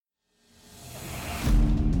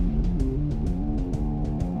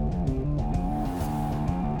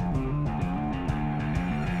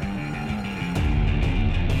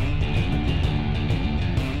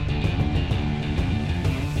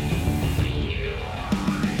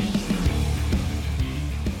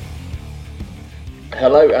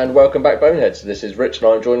Hello and welcome back, Boneheads. This is Rich and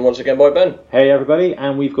I'm joined once again by Ben. Hey everybody,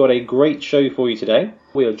 and we've got a great show for you today.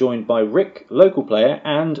 We are joined by Rick, local player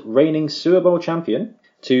and reigning Sewer Bowl champion,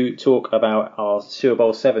 to talk about our Sewer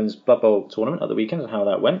Bowl Sevens Blood Bowl tournament at the weekend and how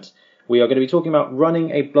that went. We are going to be talking about running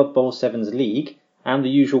a Blood Bowl Sevens league and the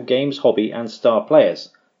usual games, hobby and star players.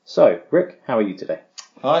 So, Rick, how are you today?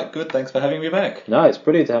 Hi, good. Thanks for having me back. No, it's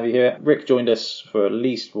brilliant to have you here. Rick joined us for at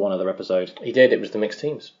least one other episode. He did, it was the mixed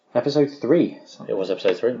teams. Episode 3. It was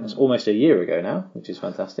episode 3. It's almost a year ago now, which is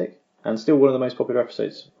fantastic. And still one of the most popular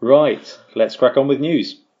episodes. Right, let's crack on with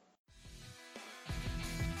news.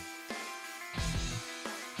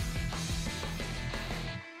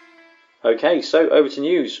 Okay, so over to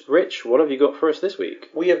news. Rich, what have you got for us this week?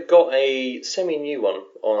 We have got a semi-new one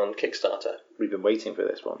on Kickstarter. We've been waiting for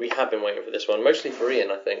this one. We have been waiting for this one, mostly for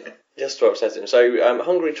Ian, I think. Just to upset him. So,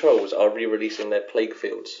 Hungry Trolls are re-releasing their Plague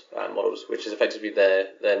Fields models, which is effectively their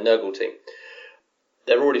Nurgle team.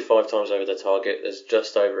 They're already 5 times over their target. There's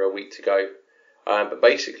just over a week to go. But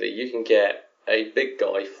basically, you can get a big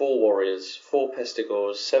guy, 4 warriors, 4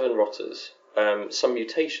 pestigores, 7 rotters, some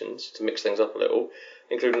mutations to mix things up a little,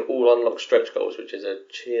 including all unlocked stretch goals, which is a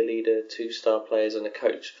cheerleader, 2-star players and a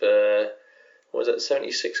coach for, what was it,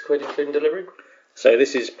 76 quid including delivery? So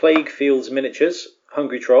this is Plague Fields Miniatures,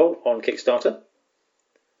 Hungry Troll on Kickstarter.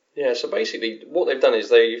 Yeah, so basically what they've done is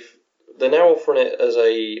they're now offering it as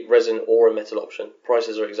a resin or a metal option.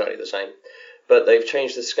 Prices are exactly the same. But they've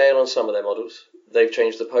changed the scale on some of their models. They've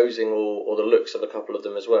changed the posing or the looks of a couple of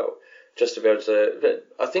them as well. Just to be able to...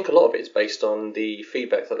 I think a lot of it is based on the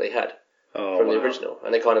feedback that they had from the original.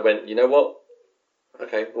 And they kind of went, you know what?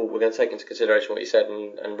 Okay, well, we're going to take into consideration what you said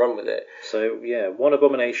and run with it. So, yeah, one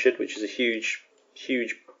Abomination, which is a huge...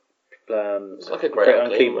 it's like a great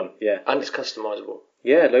unclean one. Yeah. And it's customisable.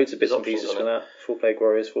 Yeah, loads of bits There's and pieces options for on that. 4 Plague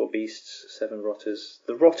Warriors, 4 Beasts, 7 Rotters.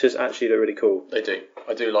 The Rotters actually look really cool. They do.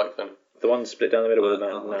 I do like them. The one split down the middle with the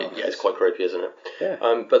mountain now. Yeah, it's quite creepy, isn't it?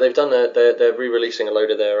 Yeah. But they've done they're re-releasing a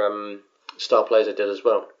load of their star players they did as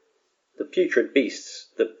well. The Putrid Beasts,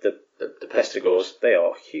 the Pestigores. they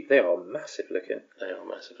are massive looking. They are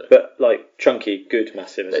massive. But like chunky, good,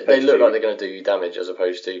 massive. They look like they're going to do you damage as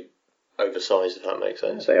opposed to oversized, if that makes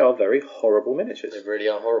sense. They are very horrible miniatures. They really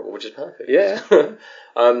are horrible, which is perfect. Yeah.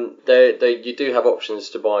 You do have options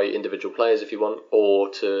to buy individual players if you want,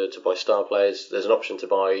 or to buy star players. There's an option to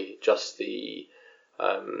buy just the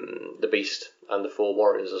Beast and the 4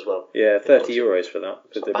 warriors as well. Yeah, €30 for that.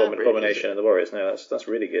 With the Abomination and the Warriors. No, that's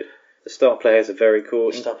really good. The star players are very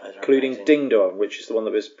cool, including Ding Dong, which is the one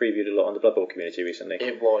that was previewed a lot on the Blood Bowl community recently.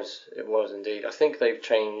 It was indeed. I think they've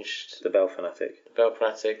changed the Bell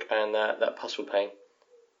Fanatic, and that Puzzle Pain,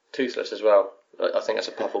 Toothless as well. I think that's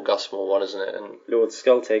a Puffle Gusmore one, isn't it? And Lord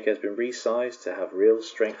Skulltaker has been resized to have real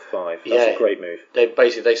strength 5. That's a great move.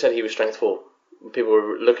 They said he was strength 4. People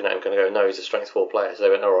were looking at him going to go, no, he's a strength 4 player. So they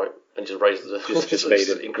went, all right, and just raised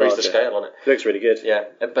increased the scale on it. Looks really good. Yeah,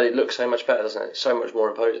 but it looks so much better, doesn't it? So much more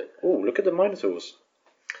imposing. Oh, look at the Minotaurs.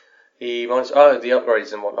 The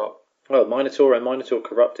upgrades and whatnot. Well, Minotaur and Minotaur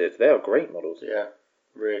Corrupted, they are great models. Yeah,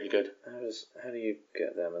 really good. How do you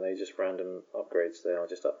get them? Are they just random upgrades? They are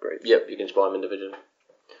just upgrades. Yep, you can just buy them individually.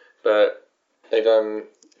 But they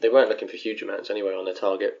weren't looking for huge amounts anyway on their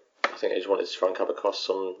target. I think they just wanted to try and cover costs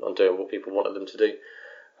on doing what people wanted them to do.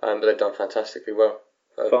 But they've done fantastically well.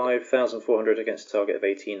 5,400 against a target of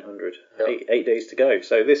 1,800. Yep. 8 days to go.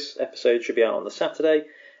 So this episode should be out on the Saturday,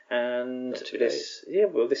 and this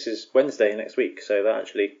is Wednesday next week. So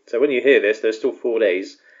when you hear this, there's still 4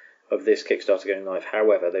 days of this Kickstarter going live.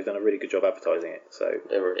 However, they've done a really good job advertising it. So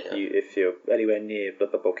they really have. If you're anywhere near the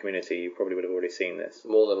Blood Bowl community, you probably would have already seen this.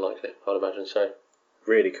 More than likely, I'd imagine so.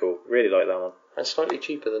 Really cool. Really like that one. And slightly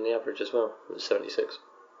cheaper than the average as well. It's 76.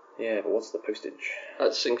 Yeah, but what's the postage?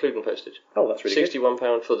 That's including postage. Oh, that's really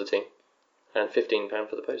 £61 for the team, and £15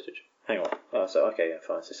 for the postage. Hang on. Oh, so okay, yeah,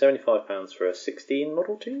 fine. So £75 for a 16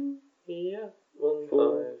 model team? Yeah.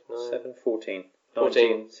 14.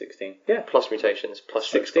 14. 16. Yeah. Plus mutations, plus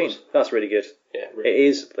 16. That's really good. Yeah. Really. It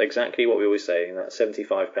is exactly what we always say, and that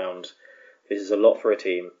 £75. This is a lot for a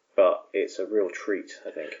team, but it's a real treat,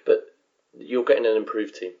 I think. But you're getting an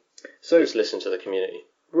improved team. So just listen to the community.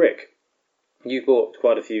 Rick, you bought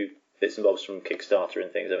quite a few bits and bobs from Kickstarter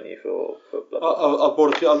and things, haven't you? For Blood Bowl? I've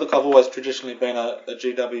bought a few. Look, I've always traditionally been a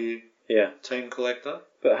GW team collector.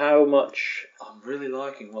 But how much? I'm really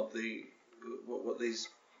liking what these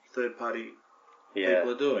third party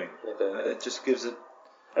people are doing. It just gives it.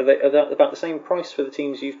 Are they about the same price for the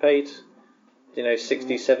teams you've paid?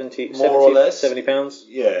 60, 70, more or less, £70?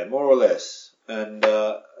 Yeah, more or less. And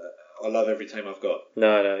I love every team I've got.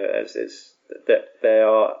 No,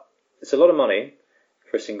 it's a lot of money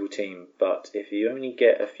for a single team, but if you only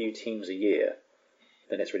get a few teams a year,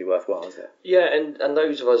 then it's really worthwhile, isn't it? Yeah, and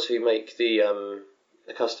those of us who make the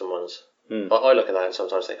custom ones, I look at that and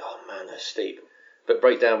sometimes think, oh man, that's steep. But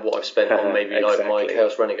break down what I've spent on maybe like my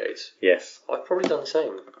Chaos Renegades. Yes. I've probably done the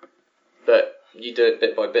same. But you do it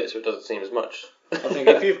bit by bit, so it doesn't seem as much. I think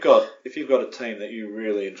if you've got a team that you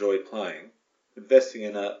really enjoy playing, investing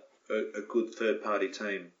in a good third party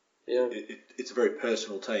team, it's a very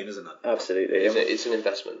personal team, isn't it? Absolutely. It's an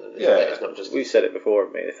investment. It's not just. We've said it before.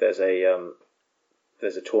 I mean, if there's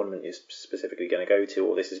a tournament you're specifically going to go to,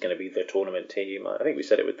 or this is going to be the tournament team. I think we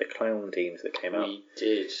said it with the clown teams that came out. We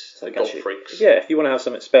did. So the golf freaks. Yeah, if you want to have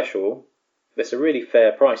something special, that's a really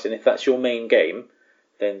fair price, and if that's your main game,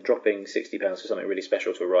 then dropping £60 for something really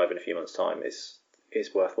special to arrive in a few months' time is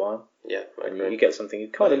worthwhile. Yeah, I agree. And you get something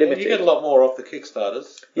kind of limited. You get a lot more off the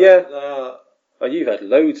Kickstarters. Yeah. You've had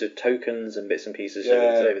loads of tokens and bits and pieces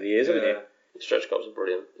over the years, haven't you? Stretch goals are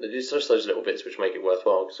brilliant. It's just those little bits which make it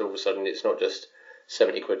worthwhile, because all of a sudden it's not just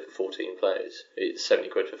 70 quid for 14 players. It's 70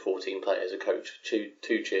 quid for 14 players, a coach, two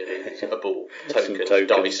cheerleaders, a ball, tokens,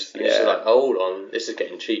 dice. And it's just like, hold on, this is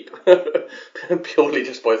getting cheap. Purely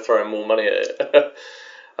just by throwing more money at it.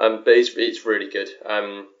 But it's really good.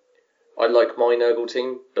 I like my Nurgle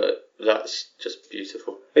team, but that's just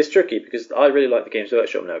beautiful. It's tricky because I really like the Games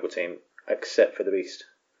Workshop Nurgle team, except for the Beast.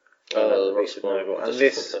 The Beast of Nurgle. And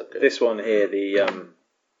this one here,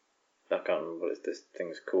 I can't remember what this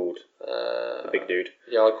thing's called. The big dude.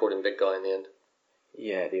 Yeah, I called him Big Guy in the end.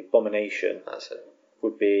 Yeah, the Abomination. That's it.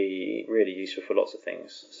 Would be really useful for lots of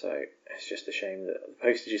things. So it's just a shame that the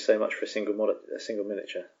postage is so much for a single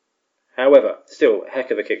miniature. However, still,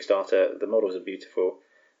 heck of a Kickstarter. The models are beautiful.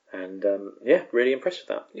 And really impressed with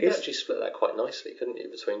that. You could actually split that quite nicely, couldn't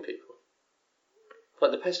you, between people?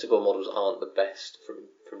 Like the Pestigore models aren't the best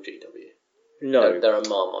from GW. No. They're a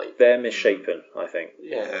Marmite. They're misshapen, I think.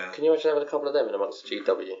 Yeah. Can you imagine having a couple of them in amongst the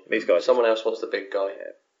GW? These guys. Someone else wants the big guy.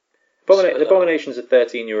 Yeah. The Abominations are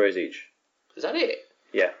 €13 each. Is that it?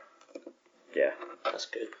 Yeah. Yeah. That's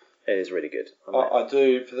good. It is really good. I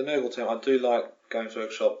do, for the Nurgle team, I do like Games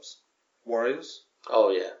Workshop's Warriors.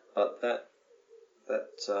 Oh, yeah. But that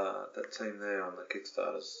team there on the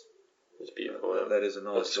Kickstarters, it's beautiful. That is a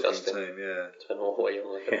nice looking team, yeah. Spend more money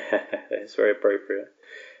on it. It's very appropriate.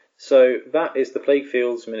 So that is the Plague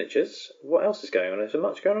Fields miniatures. What else is going on? Is there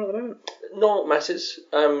much going on at the moment? Not masses.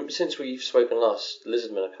 Since we've spoken last, the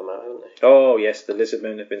Lizardmen have come out, haven't they? Oh yes, the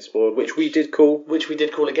Lizardmen have been spoiled, which we did call. Which we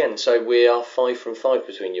did call again. So we are 5 from 5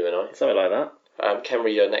 between you and I. Something like that.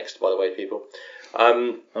 Kenry, you're next, by the way, people.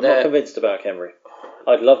 I'm not convinced about Kenry.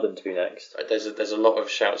 I'd love them to be next. There's a lot of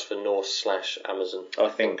shouts for Norse/Amazon. I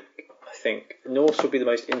think Norse would be the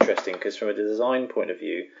most interesting because from a design point of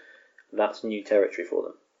view, that's new territory for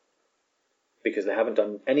them. Because they haven't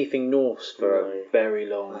done anything Norse for a very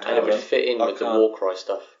long time. And it would fit in with the Warcry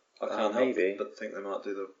stuff. I can't help but think they might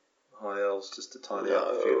do the High Elves just to tidy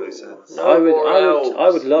up a few loose ends. I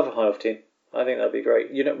would love a High Elf team. I think that'd be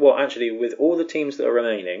great. You know what? Actually, with all the teams that are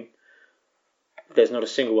remaining, there's not a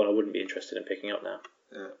single one I wouldn't be interested in picking up now.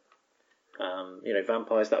 Yeah.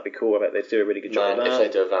 Vampires, that'd be cool. I bet they'd do a really good job of that. If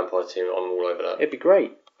they do a vampire team, I'm all over that. It'd be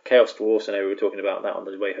great. Chaos Dwarfs, I know we were talking about that on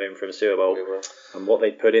the way home from a sewer bowl, and what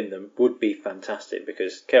they'd put in them would be fantastic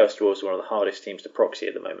because Chaos Dwarfs are one of the hardest teams to proxy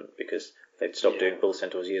at the moment because they've stopped doing Bull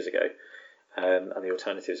Centaurs years ago, and the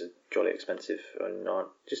alternatives are jolly expensive and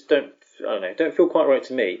don't feel quite right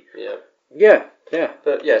to me. Yeah.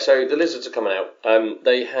 But so the Lizards are coming out.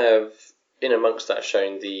 They have in amongst that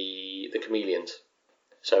shown the Chameleons.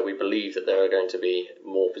 So we believe that there are going to be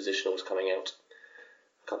more positionals coming out.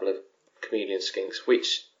 A couple of Chameleon skinks,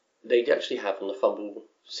 which they actually have on the Fumble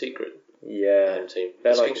Secret team.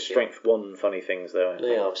 They're like strength 1 funny things though.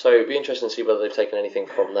 They are. So it'd be interesting to see whether they've taken anything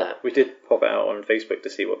from that. We did pop it out on Facebook to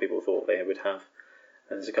see what people thought they would have.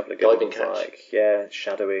 And there's a couple of good ones like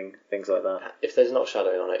shadowing, things like that. If there's not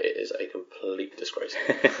shadowing on it, it is a complete disgrace.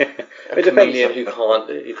 A chameleon who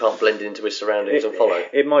can't blend into his surroundings and follow.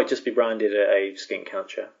 It might just be branded a skink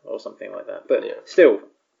catcher or something like that. But still,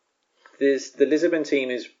 the Lizardmen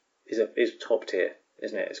team is top tier,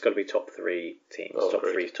 isn't it? It's got to be top 3 teams, top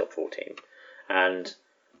 3, top 4 team, and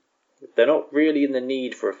they're not really in the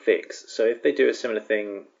need for a fix. So if they do a similar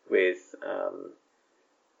thing with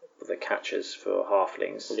the catchers for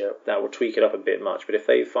halflings, that will tweak it up a bit much. But if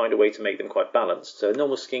they find a way to make them quite balanced, so a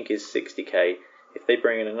normal skink is 60k. If they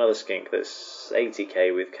bring in another skink that's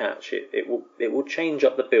 80k with catch, it will change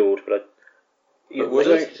up the build. It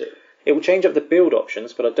will change up the build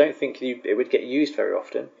options, but I don't think it would get used very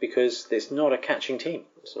often because it's not a catching team.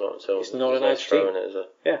 It's not an edge team. Is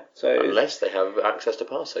it? Yeah. So unless they have access to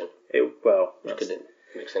passing. You could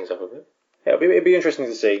mix things up a bit. Yeah, it'd be interesting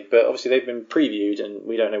to see, but obviously they've been previewed and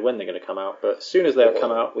we don't know when they're going to come out. But as soon as they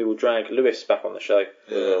come out, we will drag Lewis back on the show.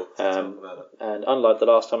 Yeah, and unlike the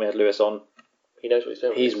last time we had Lewis on, he knows what he's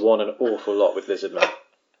doing. He's won an awful lot with Lizardmen,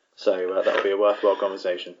 so that'll be a worthwhile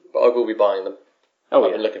conversation. But I will be buying them. Oh,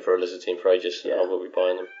 I've been looking for a Lizard team for ages. Yeah. I will be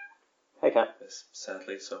buying them. Hey, Kat.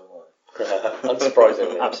 Sadly, so will I.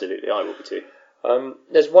 Unsurprisingly. Absolutely, I will be too.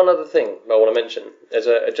 There's one other thing I want to mention. There's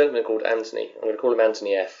a gentleman called Anthony. I'm going to call him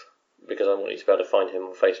Anthony F, because I want you to be able to find him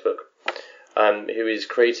on Facebook, who is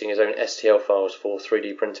creating his own STL files for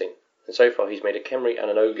 3D printing. And so far he's made a Khemri and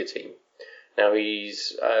an Ogre team. Now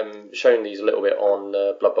he's shown these a little bit on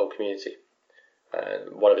the Blood Bowl community.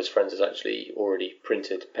 And one of his friends has actually already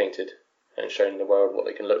printed, painted, and shown the world what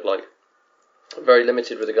they can look like. Very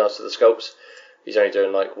limited with regards to the sculpts. He's only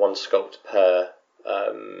doing like one sculpt per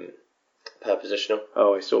positional.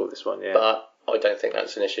 Oh, I saw this one, yeah. But I don't think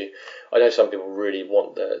that's an issue. I know some people really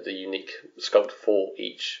want the unique sculpt for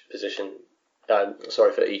each position.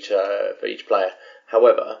 For each player.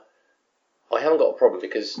 However, I haven't got a problem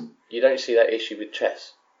because you don't see that issue with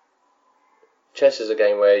chess. Chess is a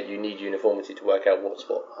game where you need uniformity to work out what's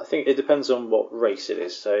what. I think it depends on what race it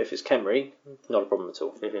is. So if it's Khemri, not a problem at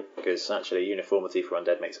all. Mm-hmm. Because actually uniformity for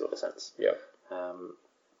undead makes a lot of sense. Yeah.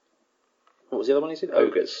 What was the other one you said?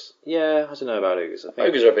 Ogres. Yeah, I don't know about ogres. I think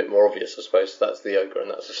Ogres are a bit more obvious, I suppose. That's the ogre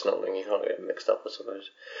and that's the snotling. You can't get them mixed up, I suppose.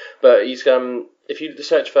 But he's if you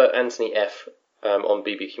search for Anthony F on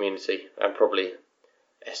BB Community and probably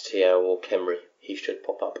STL or Khemri, he should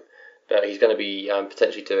pop up. But he's going to be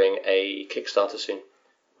potentially doing a Kickstarter soon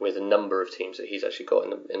with a number of teams that he's actually got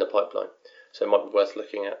in the pipeline. So it might be worth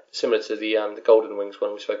looking at, similar to the Golden Wings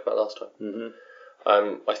one we spoke about last time.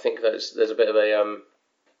 Mm-hmm. I think there's a bit of a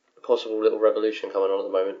possible little revolution coming on at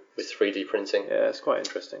the moment with 3D printing. Yeah, it's quite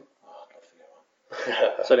interesting.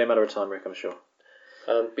 It's only a matter of time, Rick, I'm sure.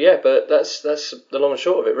 But that's the long and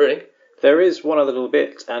short of it, really. There is one other little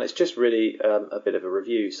bit, and it's just really a bit of a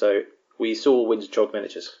review. So we saw Windsor Chog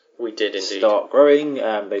Miniatures. We did indeed start growing.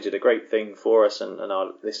 They did a great thing for us and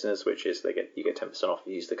our listeners, which is you get 10% off if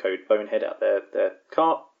you use the code Bonehead at their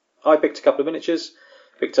cart. I picked a couple of miniatures.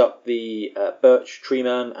 Picked up the Birch Tree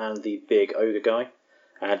Man and the Big Ogre Guy.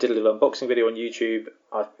 I did a little unboxing video on YouTube.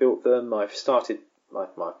 I've built them. I've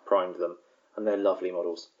primed them, and they're lovely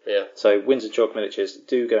models. Yeah. So Windsor Chog Miniatures,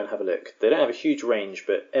 do go and have a look. They don't have a huge range,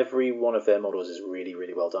 but every one of their models is really,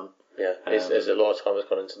 really well done. Yeah, there's a lot of time that's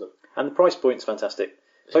gone into them. And the price point's fantastic.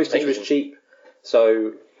 Postage was cheap,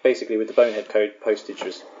 so basically with the Bonehead code, postage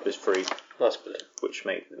was free. That's brilliant. Which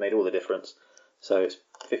made all the difference. So it's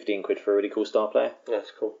 15 quid for a really cool Star player.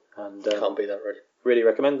 That's cool. And can't beat that, really. Really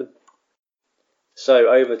recommend them. So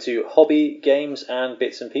over to hobby, games and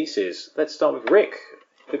bits and pieces. Let's start with Rick.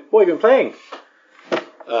 What have you been playing?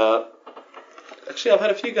 Actually, I've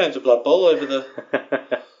had a few games of Blood Bowl over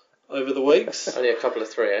the weeks. Only a couple of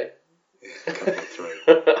three, eh? A couple of three.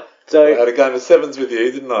 So I had a game of sevens with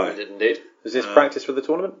you, didn't I? I did indeed. Was this practice for the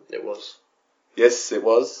tournament? It was. Yes, it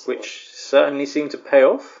was. Which certainly seemed to pay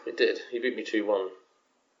off. It did. He beat me 2-1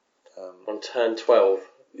 on turn 12.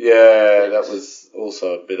 Yeah, that was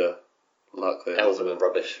also a bit of luck there. Elven and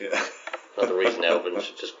rubbish. Yeah. Another reason Elven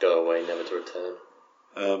should just go away, never to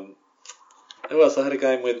return. Who else? I had a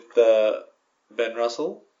game with Ben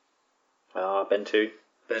Russell. Ben 2.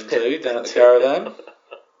 Ben 2, down at the Caravan.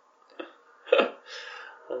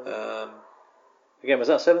 Again, was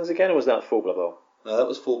that sevens again, or was that full Blood Bowl? No, that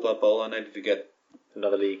was full Blood Bowl. I needed to get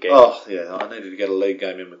another league game. Oh, yeah, I needed to get a league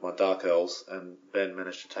game in with my Dark Elves, and Ben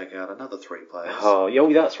managed to take out another 3 players. Oh,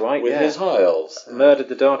 that's right, with his High Elves. Murdered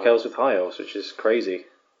the Dark Elves with High Elves, which is crazy.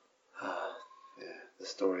 Yeah, the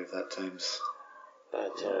story of that team's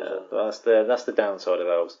bad times. Yeah, that's the downside of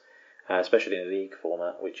Elves, especially in a league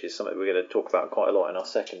format, which is something we're going to talk about quite a lot in our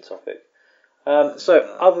second topic.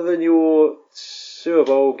 So, other than your Sewer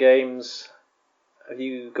Bowl games, have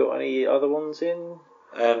you got any other ones in?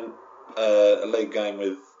 A league game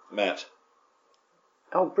with Matt.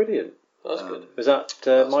 Oh, brilliant. That's good. Was that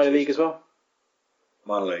minor league as well?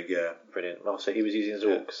 Minor league, yeah. Brilliant. Oh, so he was using his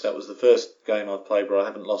Orcs. That was the first game I've played where I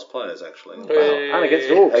haven't lost players, actually. Wow. And against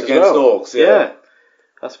Orcs as Against well. Orcs, yeah.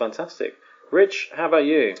 That's fantastic. Rich, how about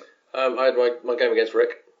you? I had my game against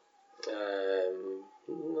Rick.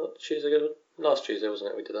 Not Tuesday ago. Last Tuesday,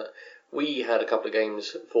 wasn't it? We did that. We had a couple of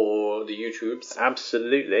games for the YouTubes.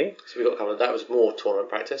 Absolutely. So we got a couple of that. Was more tournament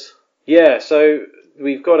practice. Yeah, so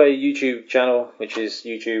we've got a YouTube channel, which is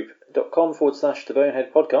youtube.com/The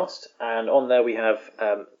Bonehead Podcast, and on there we have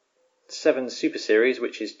 7 Super Series,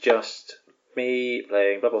 which is just me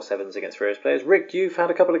playing Blood Bowl 7s against various players. Rick, you've had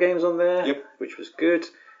a couple of games on there, yep, which was good,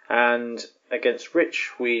 and against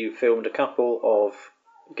Rich we filmed a couple of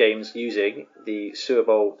games using the Super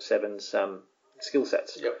Bowl 7's skill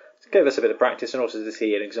sets. Yep. It gave us a bit of practice and also to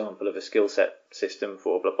see an example of a skill set system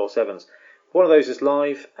for Blood Bowl 7's. One of those is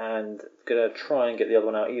live, and I'm going to try and get the other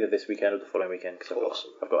one out either this weekend or the following weekend, because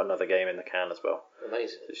I've got another game in the can as well.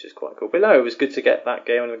 Amazing. Which is quite cool. But no, it was good to get that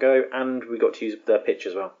game on the go, and we got to use their pitch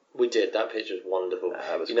as well. We did. That pitch was wonderful.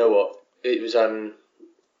 You know what? It was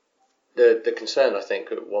the concern, I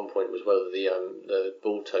think, at one point was whether the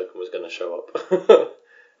ball token was going to show up.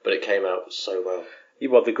 But it came out so well.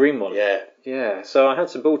 Well, the green one? Yeah. Yeah, so I had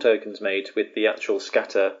some ball tokens made with the actual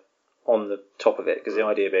scatter on the top of it, because the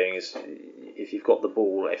idea being is if you've got the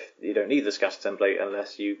ball, if you don't need the scatter template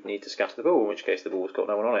unless you need to scatter the ball, in which case the ball's got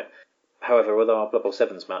no one on it. However, with our Blood Bowl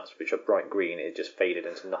 7's maps, which are bright green, it just faded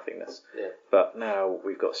into nothingness. Yeah. But now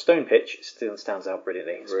we've got stone pitch, it still stands out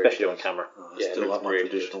brilliantly, especially on camera. I still like my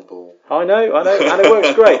traditional ball. I know, and it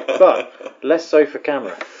works great, but less so for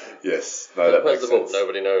camera. Yes, no, that makes sense.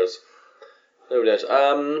 Nobody knows.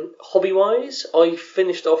 Hobby-wise, I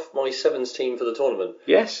finished off my 7's team for the tournament.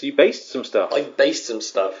 Yes, you based some stuff. I based some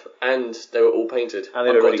stuff, and they were all painted. And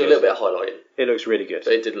they look really good. A little bit of highlighting. It looks really good.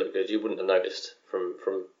 But it did look good. You wouldn't have noticed from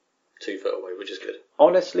 2 foot away, which is good.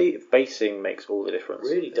 Honestly, basing makes all the difference.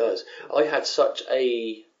 It really does. I had such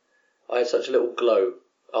a little glow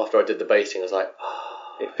after I did the basing. I was like,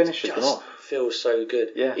 it finishes them off. Feels so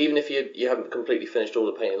good. Yeah. Even if you haven't completely finished all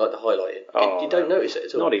the painting, like the highlighting, you don't notice it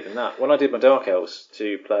at all. Not even that. When I did my Dark Elves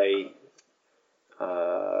to play,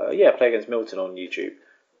 play against Milton on YouTube,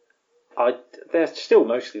 they're still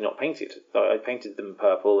mostly not painted. I painted them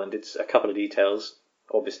purple and did a couple of details,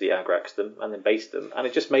 obviously agraxed them, and then based them, and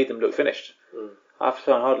it just made them look finished. I've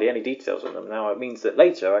done hardly any details on them. Now it means that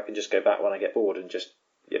later I can just go back when I get bored and just,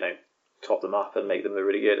 top them up and make them look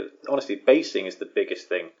really good. Honestly, basing is the biggest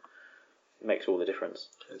thing. It makes all the difference.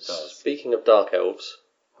 It does. Speaking of Dark Elves,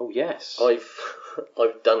 oh yes,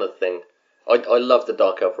 I've done a thing. I love the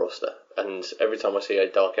Dark Elf roster, and every time I see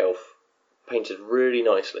a Dark Elf painted really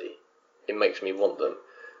nicely, it makes me want them.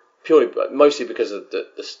 Mostly because of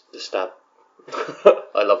the stab.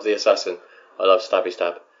 I love the assassin. I love stabby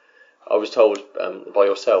stab. I was told by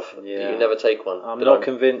yourself that you never take one. I'm not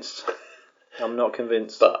convinced. I'm not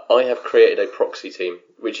convinced. But I have created a proxy team,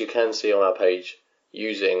 which you can see on our page,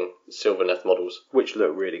 using Sylvaneth models, which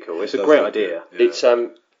look really cool. It's a great idea. Yeah. It's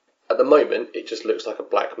at the moment it just looks like a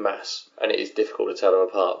black mass, and it is difficult to tell them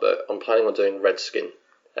apart. But I'm planning on doing red skin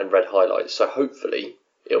and red highlights, so hopefully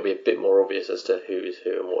it'll be a bit more obvious as to who is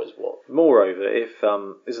who and what is what. Moreover, if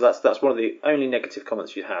that's one of the only negative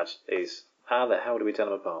comments you had is how the hell do we tell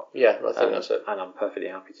them apart? Yeah, I think that's it. And I'm perfectly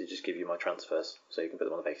happy to just give you my transfers so you can put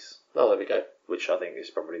them on the base. Oh, there we go. Which I think is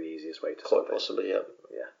probably the easiest way to quite possibly, yeah.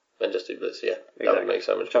 And just do this, exactly. That would make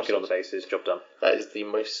so much Chuck it on the bases, job done. That is the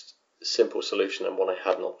most simple solution and one I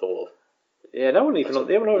had not thought of. Yeah, no one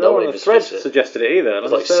on the thread suggested it either.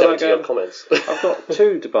 There's like 70 odd comments. I've got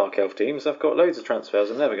 2 Dark Elf teams. I've got loads of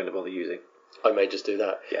transfers I'm never going to bother using. I may just do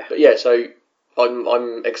that. Yeah. But yeah, so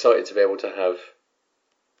I'm excited to be able to have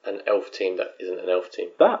an elf team that isn't an elf team.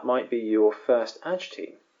 That might be your first Edge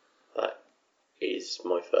team. That is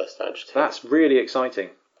my first Edge team. That's really exciting.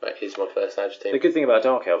 That is my first Edge team. The good thing about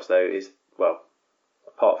Dark Elves, though, is, well,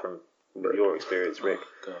 apart from your experience, Rick,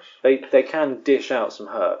 they can dish out some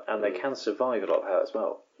hurt, and they can survive a lot of hurt as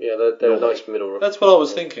well. Yeah, they're a nice middle. That's what I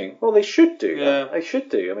was thinking. Well, they should do. Yeah. They should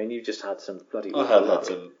do. I mean, you just had some bloody... I have had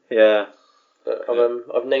some... Yeah.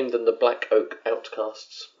 I've named them the Black Oak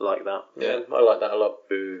Outcasts. Like that. Yeah, I like that a lot.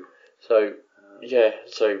 Boo. So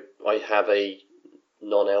I have a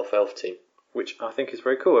non-elf elf team. Which I think is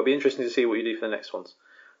very cool. It'd be interesting to see what you do for the next ones.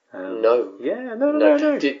 No. Yeah, no.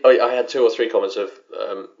 I had 2 or 3 comments of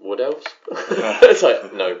wood elves. It's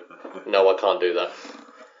like, no, I can't do that.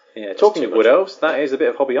 Yeah, that's talking of wood elves, that is a bit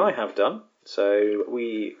of hobby I have done. So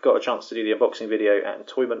we got a chance to do the unboxing video at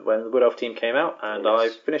Toyment when the wood elf team came out, and I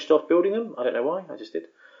finished off building them. I don't know why, I just did.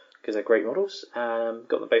 Because they're great models. Got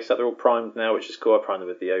them based up, they're all primed now, which is cool. I primed them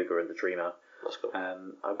with the Ogre and the Dreamer. That's cool.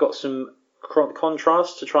 I've got some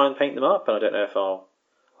contrast to try and paint them up, and I don't know if I'll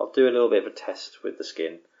do a little bit of a test with the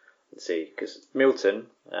skin and see, because Milton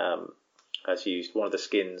has used one of the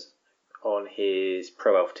skins on his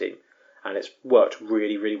Pro Elf team, and it's worked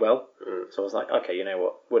really, really well. So I was like, okay, you know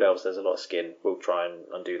what, Wood Elves, there's a lot of skin, we'll try and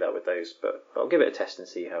undo that with those, but I'll give it a test and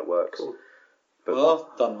see how it works. Cool. But I've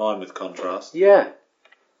done mine with contrast. Yeah.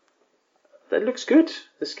 That looks good.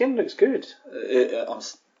 The skin looks good. I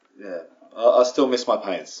still miss my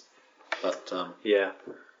paints. But yeah,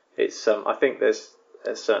 it's I think there's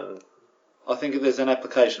a certain. I think there's an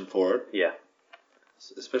application for it. Yeah.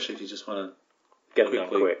 Especially if you just want to get them done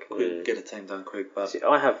quick. Get a team done quick. But see,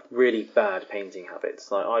 I have really bad painting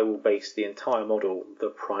habits. Like I will base the entire model the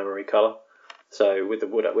primary colour. So with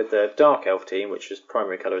the Dark Elf team, which is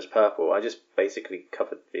primary colour is purple, I just basically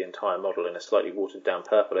covered the entire model in a slightly watered down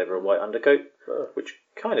purple over a white undercoat, which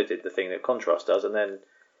kind of did the thing that contrast does, and then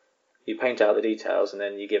you paint out the details, and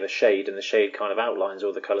then you give a shade, and the shade kind of outlines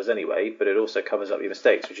all the colours anyway, but it also covers up your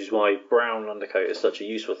mistakes, which is why brown undercoat is such a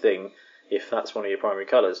useful thing if that's one of your primary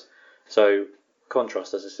colours. So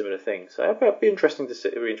contrast does a similar thing. So it'd be interesting to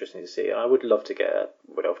see. And I would love to get a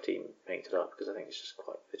Wood Elf team painted up because I think it's just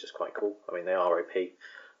quite cool. I mean, they are OP,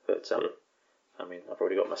 but I mean, I've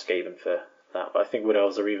already got my Skaven for that, but I think Wood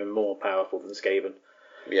Elves are even more powerful than Skaven.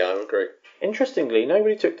 Yeah, I agree. Interestingly,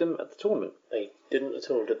 nobody took them at the tournament. They didn't at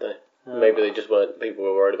all, did they? Maybe they just weren't. People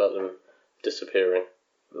were worried about them disappearing.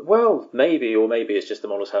 Well, maybe, or maybe it's just the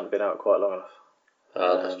models hadn't been out quite long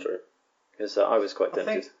enough. That's true. Because I was quite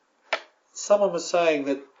tempted. Someone was saying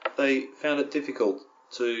that they found it difficult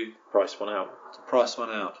to price one out.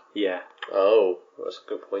 Yeah. Oh, that's a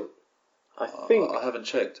good point. I think I haven't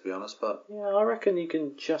checked, to be honest, but yeah, I reckon you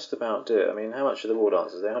can just about do it. I mean, how much are the war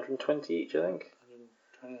dancers? They're 120 each, I think.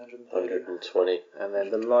 120. And then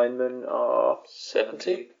the linemen are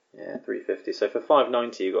 70. Yeah, 350. So for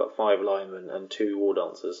 590, you've got 5 linemen and 2 war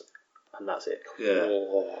dancers, and that's it. Yeah.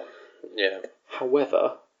 Oh, yeah.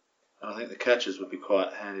 However, I think the catchers would be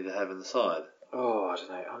quite handy to have in the side. Oh, I don't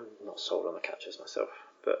know. I'm not sold on the catchers myself,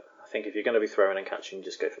 but I think if you're going to be throwing and catching,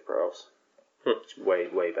 just go for pro elves. It's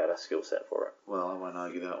way better skill set for it. Well, I won't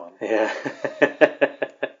argue that one. Yeah.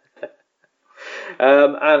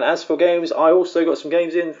 And as for games, I also got some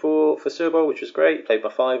games in for Super Bowl, which was great. Played my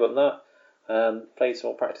 5 on that. Played some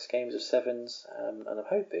more practice games of 7s, and I'm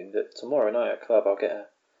hoping that tomorrow night at club I'll get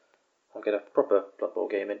a proper Blood Bowl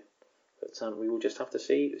game in. But we will just have to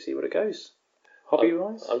see what it goes. Hobby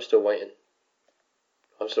wise, I'm still waiting.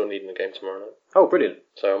 I'm still needing a game tomorrow night. Oh, brilliant!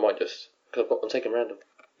 So I might just because I'm taking random.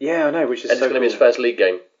 Yeah, I know, which is and so it's going to be his first league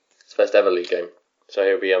game. His first ever league game. So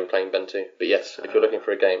he'll be playing Ben 2. But yes, if you're looking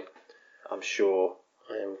for a game, I'm sure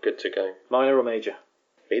I am good to go. Minor or major?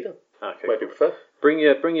 Either. Okay. Whatever you prefer. Bring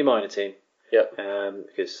your minor team. Yeah.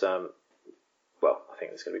 Because well, I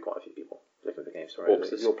think there's going to be quite a few people looking for games tomorrow.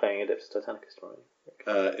 You're playing Adeptus Titanicus tomorrow.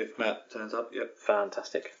 If Matt turns up, yep.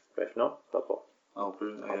 Fantastic. But if not, Blood Bowl. Oh,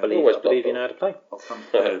 brilliant. I believe you know how to play. I'll come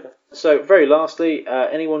prepared. So, very lastly,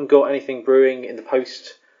 anyone got anything brewing in the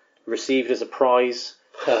post received as a prize?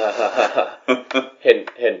 Hint.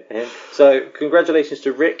 So, congratulations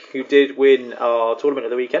to Rick, who did win our tournament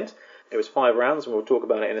of the weekend. It was 5 rounds, and we'll talk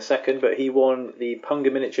about it in a second, but he won the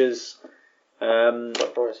Punga Miniatures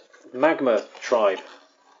Magma Tribe.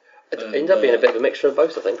 It ended up being a bit of a mixture of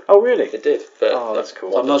both, I think. Oh, really? It did. But that's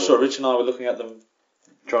cool. I'm not sure. Rich and I were looking at them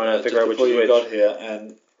trying to figure out which before is you which. got here,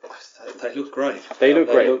 and they look great. They look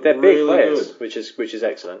great. They're big really players, good. which is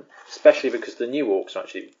excellent. Especially because the new orcs are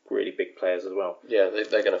actually really big players as well. Yeah,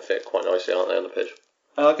 they're going to fit quite nicely, aren't they, on the pitch?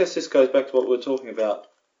 I guess this goes back to what we were talking about,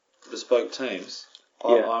 bespoke teams.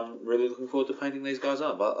 Yeah. I'm really looking forward to painting these guys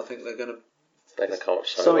up. I think they're going to come up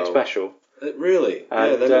so something well. special. Really,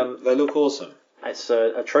 and, they look awesome. It's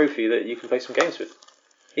a trophy that you can play some games with.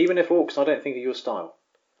 Even if orcs, I don't think are your style.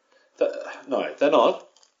 No, they're not.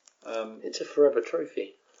 It's a forever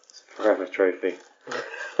trophy. It's a forever trophy.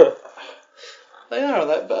 They are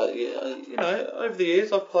that, but you know, over the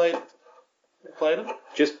years I've played them.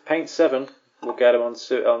 Just paint 7. We'll get them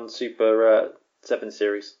on Super 7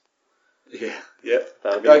 series. Yeah.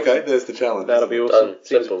 That'll be okay, awesome. There's the challenge. That'll be awesome.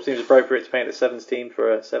 Simple. Seems appropriate to paint the 7s team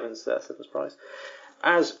for a 7's prize.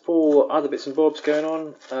 As for other bits and bobs going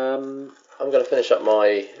on, I'm going to finish up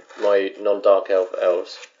my non-dark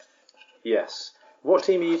elves. Yes. What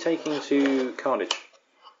team are you taking to Carnage?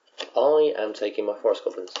 I am taking my forest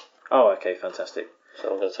goblins. Oh, okay, fantastic. So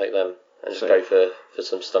I'm going to take them and just go for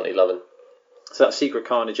some stunty loving. So that's Secret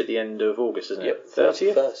Carnage at the end of August, isn't it? Yep,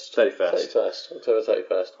 30th? 31st. October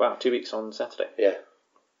 31st. Wow, 2 weeks on Saturday. Yeah.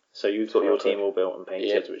 So you've got your team all built and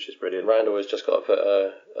painted, which is brilliant. Randall has just got to put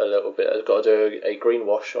a little bit. Has got to do a green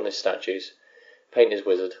wash on his statues, paint his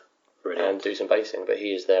wizard, and do some basing. But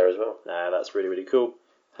he is there as well. Nah, that's really, really cool.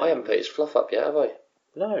 I haven't put his fluff up yet, have I?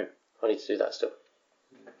 No. I need to do that still.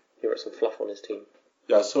 He wrote some fluff on his team.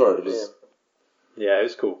 Yeah, I saw it. It was. Yeah, it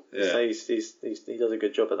was cool. Yeah. He does a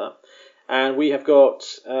good job at that. And we have got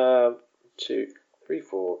 2, 3,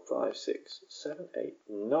 4, 5, 6, 7, 8,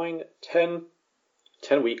 9,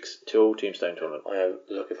 10 weeks till Tombstone Tournament. I am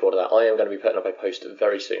looking forward to that. I am going to be putting up a post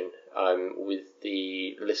very soon with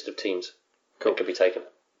the list of teams that could be taken.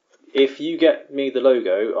 If you get me the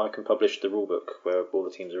logo, I can publish the rulebook where all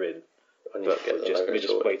the teams are in. I need to get the logo we're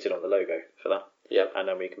just waiting on the logo for that. Yep. And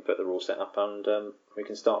then we can put the rule set up and we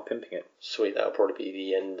can start pimping it. Sweet, that'll probably be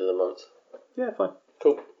the end of the month. Yeah, fine.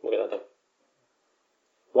 Cool, we'll get that done.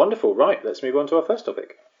 Wonderful, right, let's move on to our first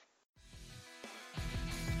topic.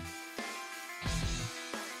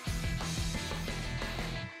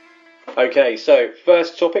 Okay, so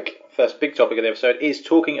first big topic of the episode is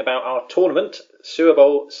talking about our tournament, Sewer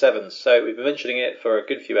Bowl 7s. So we've been mentioning it for a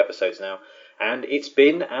good few episodes now, and it's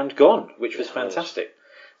been and gone, which was fantastic.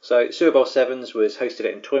 So Sewer Bowl 7s was hosted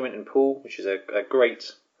at Entoyment and Pool, which is a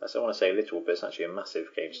great, I don't want to say little, but it's actually a massive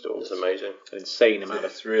game store. It's amazing. An insane amount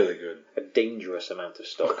of... It's really good. A dangerous amount of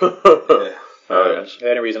stock. Yeah. The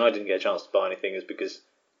only reason I didn't get a chance to buy anything is because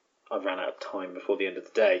I ran out of time before the end of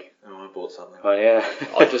the day. Oh, I bought something. Oh, yeah.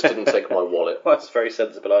 I just didn't take my wallet. Well, that's a very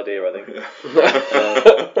sensible idea, I think.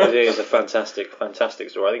 It is a fantastic, fantastic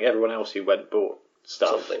store. I think everyone else who went bought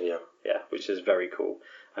stuff. Something, yeah. Yeah, which is very cool.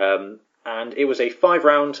 And it was a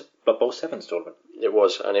 5-round Blood Bowl 7s tournament. It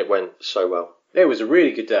was, and it went so well. It was a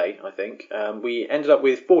really good day, I think. We ended up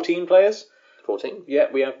with 14 players. 14?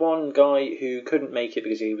 Yeah, we had one guy who couldn't make it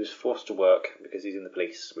because he was forced to work because he's in the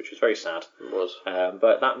police, which was very sad. It was.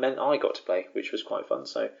 But that meant I got to play, which was quite fun.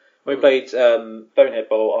 So when we played Bonehead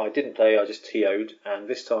Bowl, I didn't play, I just TO'd. And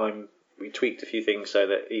this time we tweaked a few things so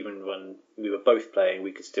that even when we were both playing,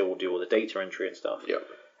 we could still do all the data entry and stuff. Yeah.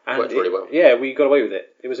 And worked really well. Yeah, we got away with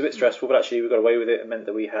it. It was a bit stressful, but actually we got away with it. It meant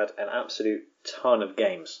that we had an absolute ton of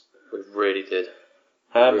games. We really did.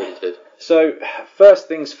 Really did. So, first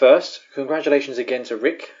things first, congratulations again to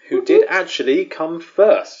Rick, who did actually come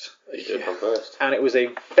first. He did come first. And it was a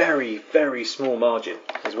very, very small margin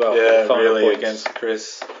as well. Yeah, 5 really, points. against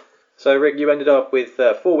Chris. So, Rick, you ended up with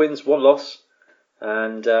 4 wins, 1 loss,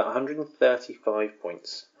 and 135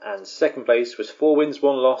 points. And second place was 4 wins,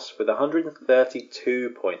 1 loss, with 132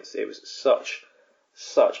 points. It was such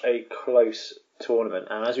a close tournament.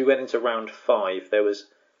 And as we went into round 5, there was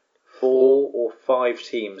 4 or 5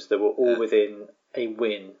 teams that were all within a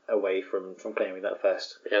win away from claiming that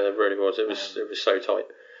first. Yeah, there really was. It was so tight.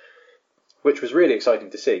 Which was really exciting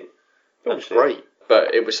to see. It was great.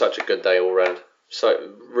 But it was such a good day all round.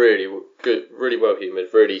 So really good, really well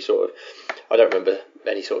humoured, really sort of... I don't remember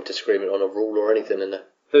any sort of disagreement on a rule or anything in there.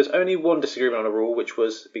 There was only one disagreement on a rule, which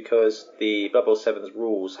was because the Blood Bowl 7's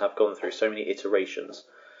rules have gone through so many iterations.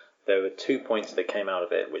 There were 2 points that came out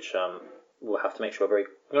of it, which... we'll have to make sure are very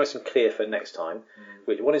nice and clear for next time.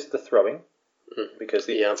 One is the throwing, because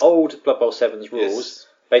the old Blood Bowl 7's rules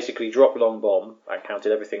basically dropped long bomb and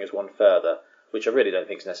counted everything as one further, which I really don't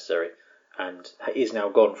think is necessary, and is now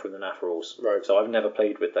gone from the NAF rules. Right. So I've never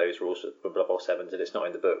played with those rules for Blood Bowl 7s, and it's not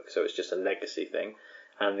in the book, so it's just a legacy thing.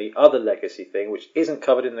 And the other legacy thing, which isn't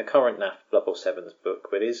covered in the current NAF Blood Bowl 7's book,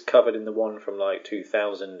 but is covered in the one from like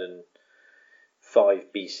 2005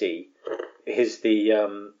 BC, is the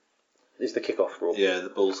kickoff rule. Yeah, the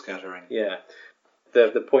ball scattering. Yeah.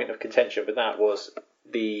 The point of contention with that was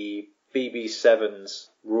the BB7's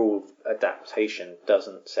rule adaptation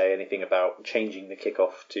doesn't say anything about changing the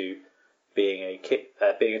kickoff to being a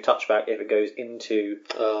touchback if it goes into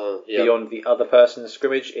beyond the other person's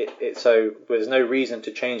scrimmage. So there's no reason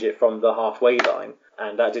to change it from the halfway line,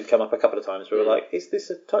 and that did come up a couple of times. We were like, is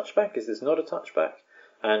this a touchback? Is this not a touchback?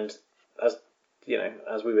 And as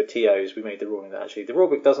we were TOs, we made the ruling that actually the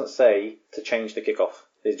rulebook doesn't say to change the kickoff.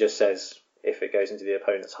 It just says if it goes into the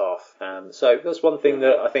opponent's half. So that's one thing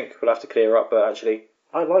that I think we'll have to clear up. But actually,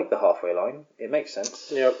 I like the halfway line. It makes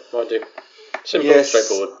sense. Yep, I do. Simple and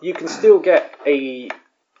straightforward. You can still get a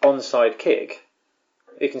onside kick.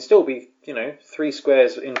 It can still be 3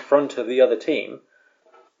 squares in front of the other team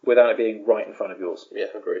without it being right in front of yours. Yeah,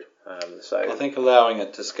 agreed. So I think allowing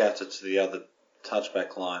it to scatter to the other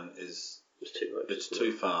touchback line is... It's too much. It's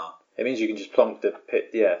too far. It means you can just plonk the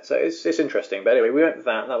pit. Yeah, so it's interesting. But anyway, we went with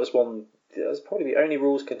that. That was probably the only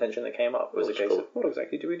rules contention that came up. Was a case of what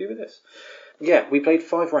exactly do we do with this? Yeah, we played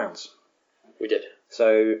 5 rounds. We did.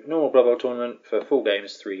 So normal Blood Bowl tournament for full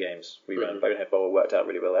games, 3 games. We ran Bonehead Bowl. It worked out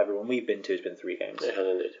really well. Everyone we've been to has been 3 games. It has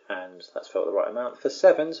indeed. And that's felt the right amount. For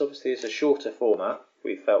 7s, obviously it's a shorter format.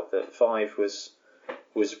 We felt that 5 was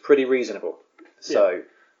pretty reasonable. So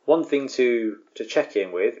one thing to check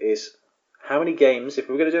in with is how many games, if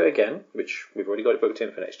we were going to do it again, which we've already got it booked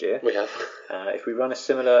in for next year. We have.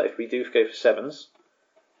 If we do go for 7s,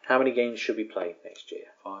 how many games should we play next year?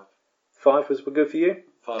 5. 5 was good for you?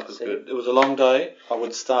 5 was good. It was a long day. I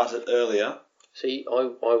would start it earlier. See,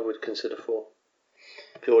 I would consider 4.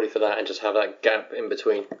 Purely for that and just have that gap in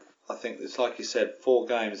between. I think it's like you said, 4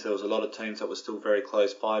 games. There was a lot of teams that were still very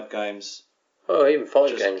close. 5 games. Oh, even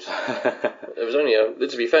 5 games. There was only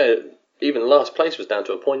to be fair, even last place was down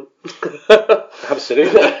to a point.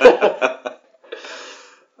 Absolutely.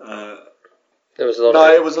 There was a lot.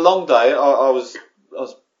 No, it was a long day. I was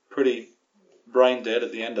pretty brain dead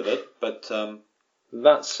at the end of it, but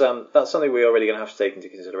that's something we're already going to have to take into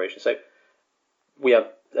consideration. So we have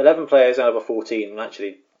 11 players out of a 14, and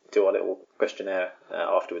actually do our little questionnaire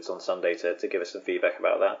afterwards on Sunday to give us some feedback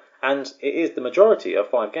about that. And it is the majority of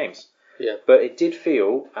 5 games. Yeah. But it did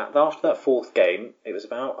feel, after that 4th game, it was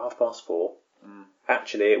about 4:30.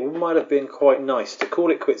 Actually, it might have been quite nice to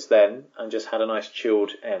call it quits then and just had a nice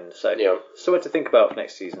chilled end. So, something to think about for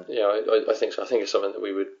next season. Yeah, I think so. I think it's something that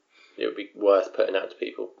it would be worth putting out to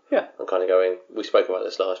people. Yeah. And kind of going, we spoke about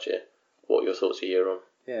this last year. What are your thoughts a year on?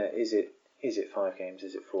 Yeah, is it 5 games?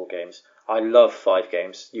 Is it 4 games? I love 5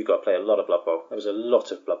 games. You've got to play a lot of Blood Bowl. There was a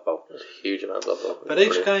lot of Blood Bowl. There's a huge amount of Blood Bowl. But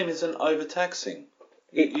each game isn't overtaxing.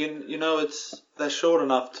 You know, they're short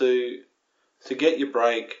enough to get your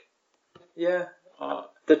break. Yeah.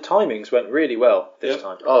 The timings went really well this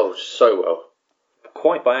time. Oh, so well.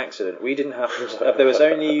 Quite by accident. We didn't have to... There was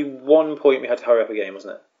only one point we had to hurry up a game,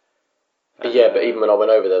 wasn't it? Yeah, but even when I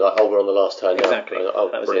went over there, we're on the last turn now. Exactly. Oh,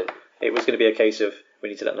 that was brilliant. It was going to be a case of we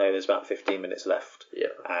need to let know there's about 15 minutes left. Yeah.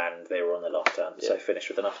 And they were on their last turn. So finished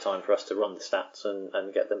with enough time for us to run the stats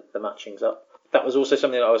and get the matchings up. That was also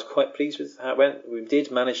something that I was quite pleased with how it went. We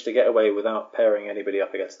did manage to get away without pairing anybody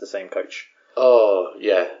up against the same coach. Oh,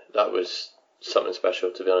 yeah. That was something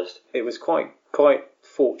special, to be honest. It was quite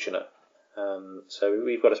fortunate. So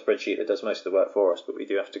we've got a spreadsheet that does most of the work for us, but we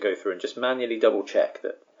do have to go through and just manually double check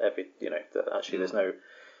that that actually there's no,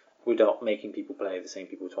 we're not making people play the same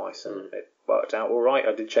people twice, and it worked out all right.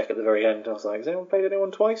 I did check at the very end. I was like, has anyone played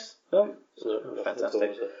anyone twice? No,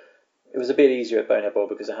 fantastic. It was a bit easier at Bonehead Bowl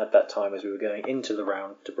because I had that time as we were going into the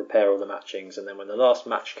round to prepare all the matchings, and then when the last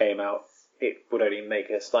match came out, it would only make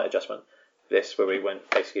a slight adjustment. This, where we went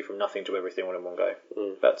basically from nothing to everything all in one go.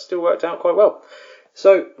 That still worked out quite well.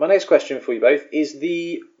 So, my next question for you both is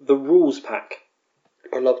the rules pack.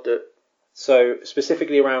 I loved it. So,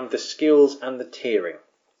 specifically around the skills and the tiering.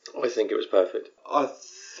 I think it was perfect. I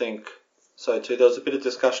think so too. There was a bit of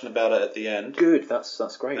discussion about it at the end. Good,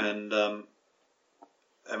 that's great. And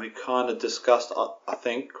we kind of discussed, I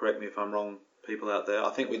think, correct me if I'm wrong, people out there, I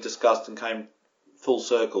think we discussed and came full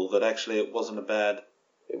circle that actually it wasn't a bad...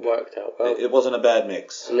 It worked out well. It wasn't a bad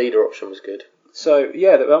mix. The leader option was good. So,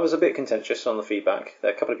 yeah, that was a bit contentious on the feedback.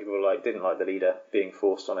 A couple of people didn't like the leader being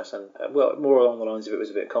forced on us, and more along the lines of it was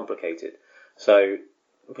a bit complicated. So,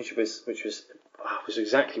 which was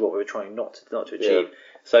exactly what we were trying not to achieve. Yeah.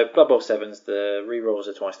 So, Blood Bowl 7s, the re-rolls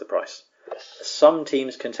are twice the price. Yes. Some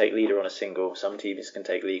teams can take leader on a single, some teams can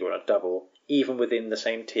take leader on a double, even within the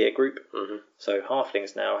same tier group. Mm-hmm. So,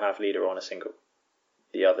 halflings now have leader on a single.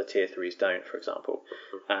 The other tier 3s don't, for example.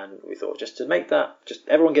 And we thought, just to make that, just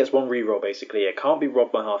everyone gets one reroll basically. It can't be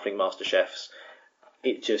robbed by halfling master chefs.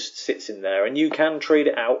 It just sits in there, and you can trade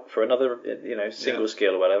it out for another, single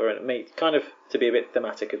skill or whatever. And it may kind of to be a bit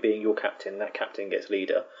thematic of being your captain. That captain gets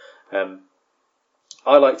leader.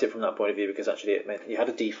 I liked it from that point of view because actually it meant you had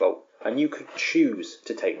a default, and you could choose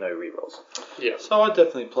to take no rerolls. Yeah. So I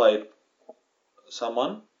definitely played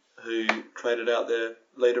someone who traded out their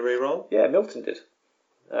leader reroll. Yeah, Milton did.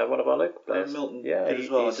 One of our local players. Milton did as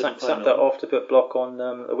well. He sacked that off to put block on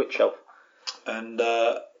a witch shelf. And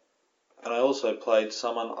I also played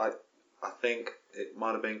someone, I think it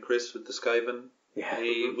might have been Chris with the Skaven. Yeah.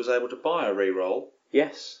 He was able to buy a reroll.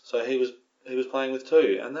 Yes. So he was playing with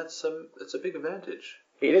 2, and it's a big advantage.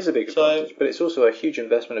 It is a big advantage, but it's also a huge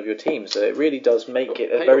investment of your team, so it really does make it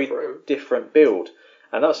a very different build.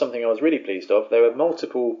 And that's something I was really pleased of. There were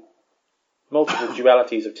multiple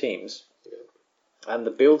dualities of teams. And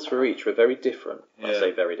the builds for each were very different. Yeah. I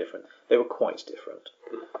say very different. They were quite different.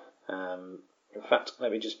 In fact,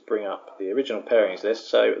 let me just bring up the original pairings list.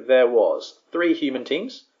 So there was 3 human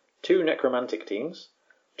teams, 2 necromantic teams,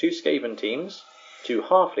 2 Skaven teams, 2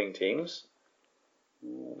 halfling teams,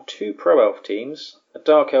 2 pro-elf teams, a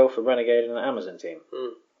dark elf, a renegade, and an Amazon team.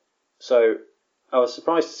 So I was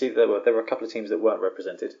surprised to see that there were a couple of teams that weren't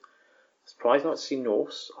represented. Surprised not to see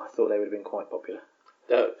Norse. I thought they would have been quite popular.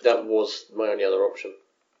 That was my only other option,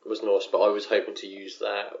 was Norse, but I was hoping to use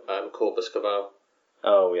that Corpus Cabal.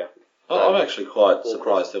 Oh, yeah. I'm actually quite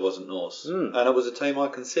surprised there wasn't Norse. And it was a team I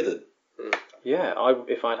considered. Yeah,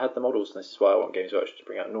 if I'd had the models, and this is why I want Games Workshop to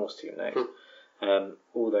bring out Norse team names,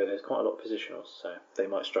 although there's quite a lot of positionals, so they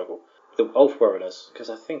might struggle. The Ulf Warriors, because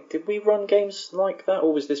I think, did we run games like that,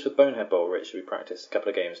 or was this with Bonehead Bowl, Rich? We practiced a couple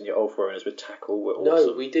of games, and your Ulf Warriors with tackle were awesome.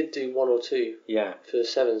 No, we did do 1 or 2 for the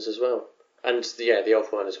 7s as well. And the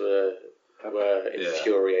Elf Warriors were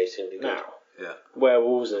infuriatingly good. Now,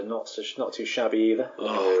 werewolves are not too shabby either.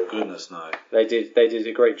 Oh goodness, no! They did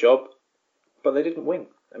a great job, but they didn't win.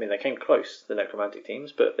 I mean, they came close, the necromantic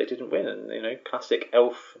teams, but they didn't win. And classic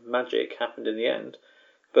elf magic happened in the end.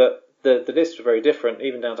 But the list was very different,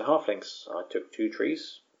 even down to halflings. I took 2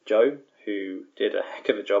 trees. Joe, who did a heck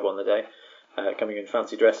of a job on the day, coming in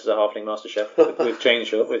fancy dress as a halfling master chef with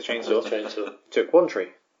chainsaw, took 1 tree,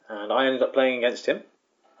 and I ended up playing against him.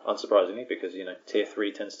 Unsurprisingly, because tier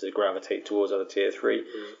 3 tends to gravitate towards other tier 3,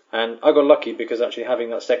 and I got lucky because actually having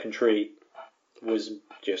that second tree was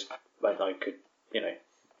just I could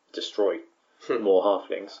destroy more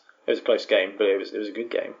halflings. It was a close game, but it was a good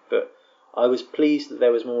game. But I was pleased that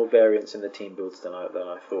there was more variance in the team builds than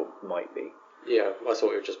I thought might be. Yeah, I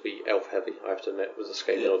thought it would just be elf heavy. I have to admit, with a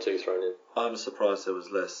scaling or 2 thrown in. I'm surprised there was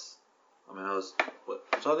less. I mean, was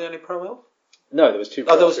I the only pro elf? No, there was 2.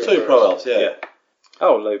 Pro there was 2 pro elves. Yeah.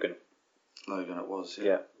 Oh, Logan. Logan, it was.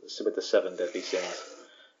 Yeah, so with the 7 deadly sins,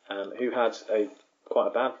 who had quite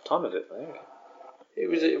a bad time of it, I think.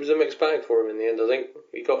 It was a mixed bag for him in the end. I think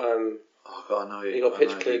he got he got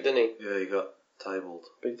pitch cleared, didn't he? Yeah, he got tabled.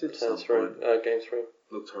 But he did game 3.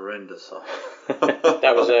 Looked horrendous.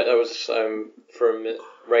 that was from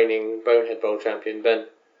reigning Bonehead Bowl champion Ben,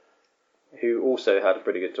 who also had a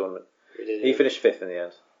pretty good tournament. He finished 5th in the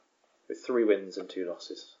end, with 3 wins and 2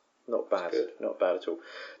 losses. Not bad, not bad at all.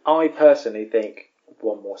 I personally think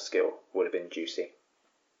 1 more skill would have been juicy,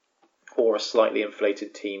 or a slightly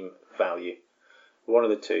inflated team value. One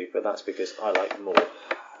of the 2, but that's because I like more.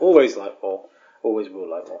 Always like more. Always will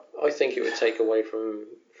like more. I think it would take away from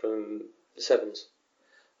the 7s.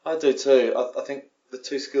 I do too. I think the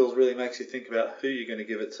 2 skills really makes you think about who you're going to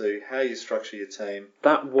give it to, how you structure your team.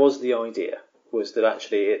 That was the idea, was that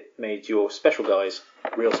actually it made your special guys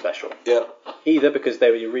real special. Yeah. Either because they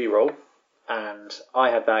were your reroll, and I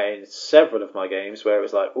had that in several of my games where it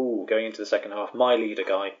was like, going into the second half, my leader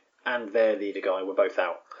guy and their leader guy were both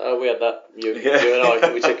out. We had that. You and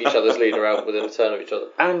I, we took each other's leader out within a turn of each other.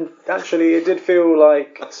 And actually, it did feel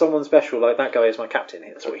like someone special, like that guy is my captain.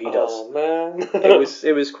 That's what he does. Oh man,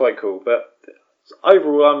 it was quite cool. But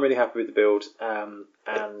overall, I'm really happy with the build.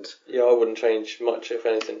 And yeah, I wouldn't change much, if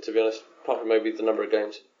anything, to be honest. Apart from maybe the number of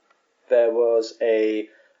games. There was a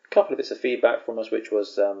couple of bits of feedback from us, which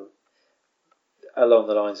was along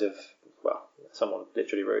the lines of, someone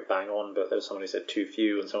literally wrote bang on, but there was someone who said too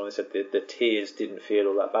few, and someone who said the tiers didn't feel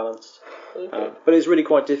all that balanced. Okay. But it's really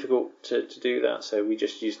quite difficult to do that, so we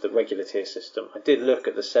just used the regular tier system. I did look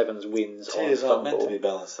at the 7's wins on tiers aren't meant to be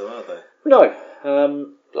balanced, though, are they? No.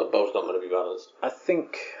 Blood Bowl's not going to be balanced. I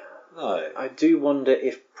think... No. I do wonder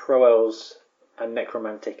if Pro Elves and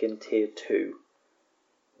Necromantic in tier 2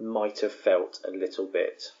 might have felt a little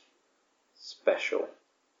bit special.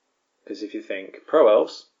 Because if you think Pro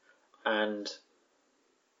Elves and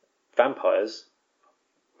vampires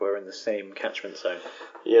were in the same catchment zone.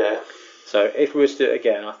 Yeah. So if we were to do it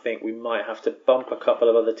again, I think we might have to bump a couple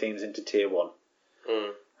of other teams into tier 1.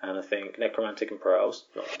 And I think Necromantic and Pro Elves,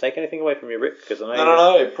 not to take anything away from you, Rick, because I know...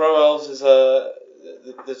 No. Pro Elves is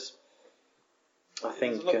there's a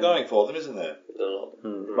lot going for them, isn't there?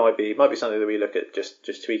 Might be something that we look at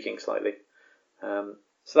just tweaking slightly. So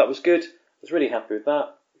that was good. I was really happy with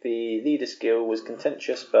that. The leader skill was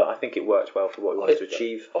contentious, but I think it worked well for what we wanted to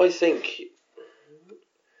achieve. I think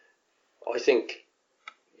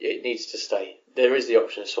it needs to stay. There is the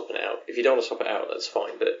option of swapping it out. If you don't want to swap it out, that's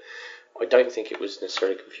fine, but I don't think it was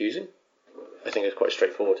necessarily confusing. I think it's quite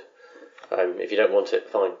straightforward. If you don't want it,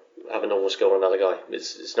 fine. Have a normal skill on another guy.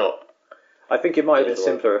 It's not... I think it might have been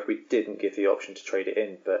simpler if we didn't give the option to trade it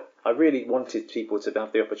in, but I really wanted people to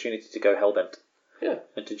have the opportunity to go Hellbent. Yeah.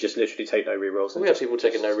 And to just literally take no rerolls. We had people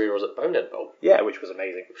taking no rerolls at Bonehead Bowl. Yeah, which was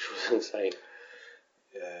amazing. Which was insane.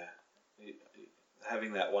 Yeah.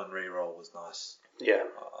 Having that 1 reroll was nice. Yeah.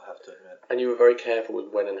 I have to admit. And you were very careful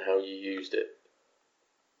with when and how you used it.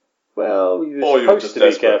 Well, you were supposed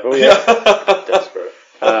to be careful, yeah. Desperate.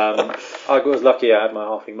 I was lucky I had my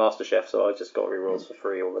halfling master chef, so I just got rerolls for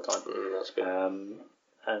free all the time. That's good.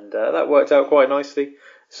 And that worked out quite nicely.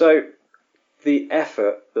 So... the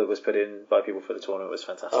effort that was put in by people for the tournament was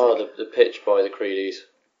fantastic. Oh, the pitch by the Creedies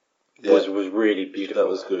was really beautiful. That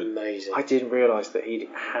was good. Amazing. I didn't realise that he'd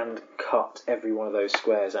hand cut every one of those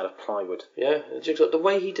squares out of plywood. Yeah, the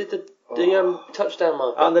way he did the touchdown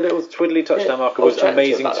marker. And the little twiddly touchdown marker was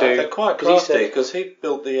amazing too. They're quite crafty because he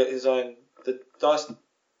built his own dice.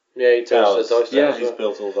 Yeah, he tells the dice. Yeah, he's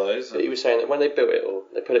built all those. But he was saying that when they built it, or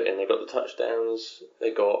they put it in, they got the touchdowns. They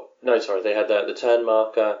had the turn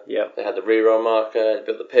marker. Yeah. They had the reroll marker. They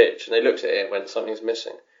built the pitch, and they looked at it and went, something's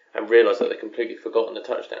missing, and realised that they'd completely forgotten the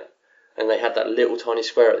touchdown. And they had that little tiny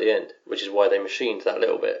square at the end, which is why they machined that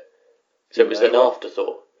little bit. So it was an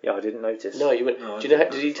afterthought. Yeah, I didn't notice. No, you went.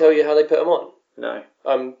 Did he tell you how they put them on? No.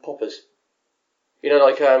 Poppers. You know,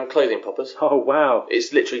 like clothing poppers. Oh, wow.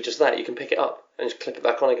 It's literally just that. You can pick it up and just clip it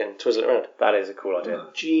back on again, twizzle it around. That is a cool idea.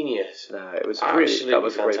 Genius. No, it was absolutely really, that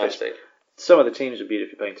was fantastic. Some of the teams were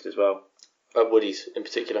beautifully painted as well. Woody's in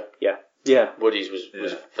particular. Yeah. Woody's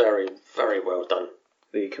was very, very well done.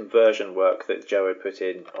 The conversion work that Joe had put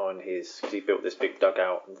in on his, because he built this big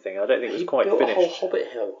dugout and thing. I don't think it was quite finished. He built a whole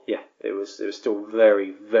Hobbit Hill. Yeah, it was still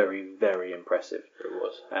very, very, very impressive. It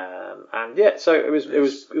was. And yeah, so it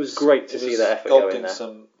was great to see that effort go in there.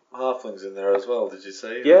 Some halflings in there as well. Did you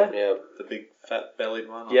see? Yeah. The big fat bellied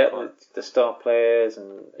one. Yeah, the star players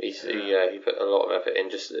and he put a lot of effort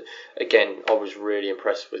in. Just again, I was really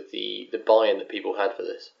impressed with the buy-in that people had for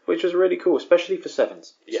this, which was really cool, especially for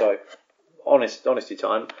sevens. Yeah. So, honesty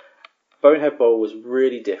time, Bonehead Bowl was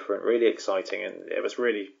really different, really exciting, and it was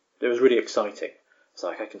really exciting. It's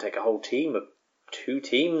like I can take a whole team of 2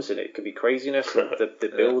 teams, and it could be craziness. And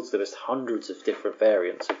the builds, there was hundreds of different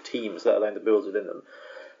variants of teams, let alone the builds within them.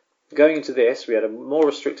 Going into this, we had a more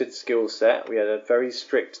restricted skill set. We had a very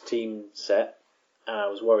strict team set, and I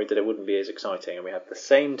was worried that it wouldn't be as exciting. And we had the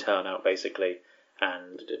same turnout basically,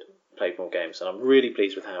 and played more games. And I'm really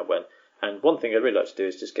pleased with how it went. And one thing I'd really like to do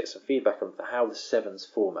is just get some feedback on how the sevens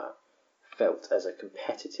format felt as a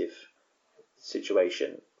competitive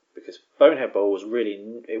situation. Because Bonehead Bowl was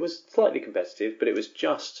it was slightly competitive, but it was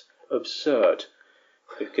just absurd.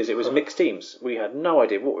 Because it was mixed teams. We had no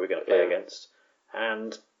idea what we were going to play against.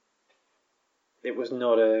 And it was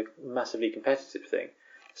not a massively competitive thing.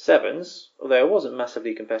 Sevens, although it wasn't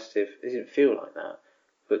massively competitive, it didn't feel like that.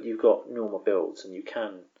 But you've got normal builds and you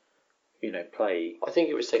can, play. I think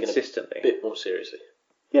it was taken consistently. A bit more seriously.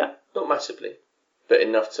 Yeah. Not massively, but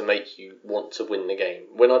enough to make you want to win the game.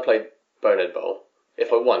 When I played Bonehead Bowl,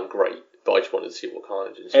 if I won, great. But I just wanted to see what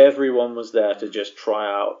carnage is. Everyone was there to just try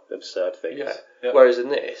out absurd things. Yeah. Yep. Whereas in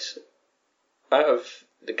this, out of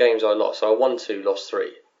the games I lost, so I won 2, lost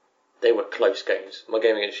 3. They were close games. My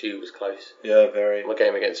game against you was close. Yeah, very. My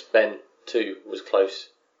game against Ben, too, was close.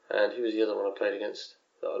 And who was the other one I played against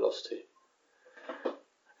that I lost to?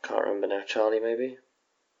 Can't remember now. Charlie, maybe?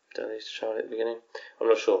 Don't lose to Charlie at the beginning. I'm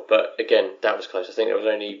not sure. But again, that was close. I think there was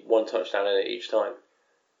only 1 touchdown in it each time.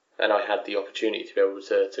 And I had the opportunity to be able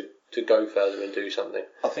to go further and do something.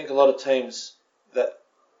 I think a lot of teams that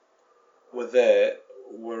were there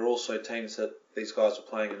were also teams that these guys were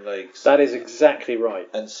playing in leagues. That is exactly right.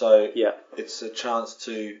 And so it's a chance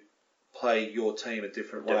to play your team a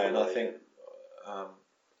different way. And I think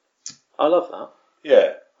I love that.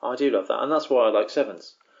 Yeah, I do love that, and that's why I like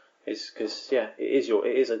sevens. Is because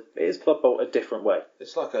it is Blood Bowl a different way.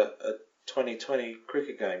 It's like a 2020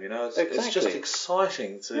 cricket game, Exactly. It's just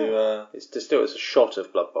exciting to. It's a shot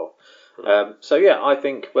of Blood Bowl. So yeah, I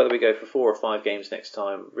think whether we go for 4 or 5 games next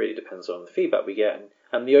time really depends on the feedback we get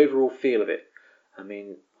and the overall feel of it. I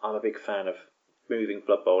mean, I'm a big fan of moving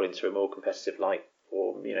Blood Bowl into a more competitive light,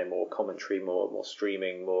 or more commentary, more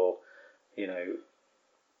streaming, more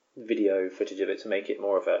video footage of it to make it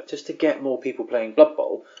more of just to get more people playing Blood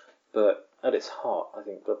Bowl. But at its heart, I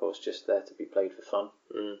think Blood Bowl's just there to be played for fun.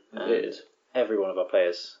 And every one of our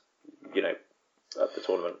players, at the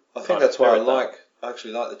tournament. I think that's why I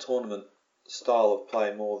actually like the tournament style of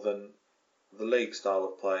play more than the league style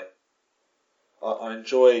of play. I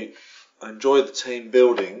enjoy the team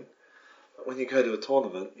building, but when you go to a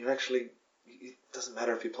tournament, it doesn't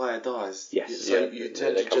matter if your player dies. Yes. You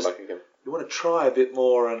tend to just you want to try a bit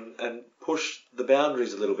more and push the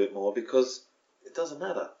boundaries a little bit more because it doesn't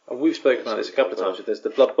matter. And we've spoken about this a couple of times. There's the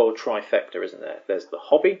Blood Bowl trifecta, isn't there? There's the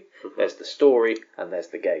hobby, there's the story, and there's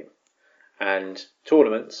the game. And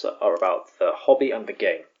tournaments are about the hobby and the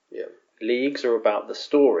game. Yeah. Leagues are about the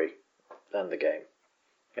story and the game.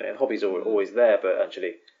 Hobbies are always there, but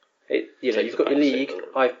actually, you've got your league.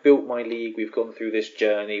 I've built my league. We've gone through this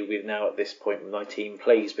journey. We've now at this point, my team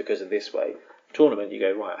plays because of this way. Tournament, you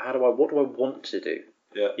go right. What do I want to do?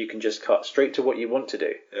 Yeah. You can just cut straight to what you want to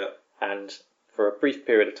do. Yeah. And for a brief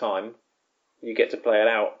period of time, you get to play it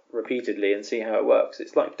out repeatedly and see how it works.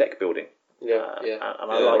 It's like deck building. And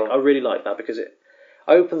I really like that because it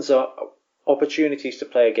opens up opportunities to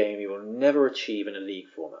play a game you will never achieve in a league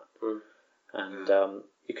format. And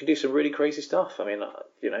you can do some really crazy stuff. I mean,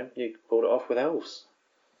 you pulled it off with elves.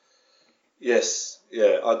 Yes,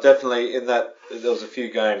 yeah. I definitely there was a few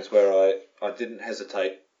games where I didn't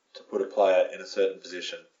hesitate to put a player in a certain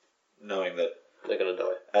position, knowing that they're going to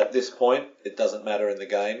die. At this point, it doesn't matter in the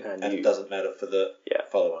game, and it doesn't matter for the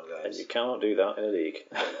follow-on games. And you cannot do that in a league.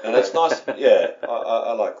 And it's nice. Yeah,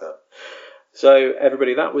 I like that. So,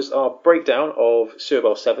 everybody, that was our breakdown of Super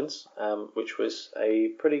Bowl 7s, which was a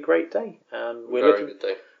pretty great day. And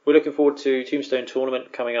we're We're looking forward to Tombstone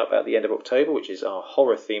Tournament coming up at the end of October, which is our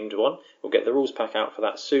horror-themed one. We'll get the rules pack out for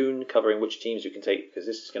that soon, covering which teams we can take, because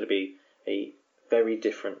this is going to be a very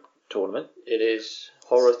different tournament. It is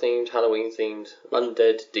horror-themed, Halloween-themed,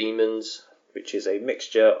 undead, demons, which is a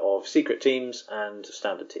mixture of secret teams and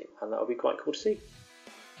standard team, and that'll be quite cool to see.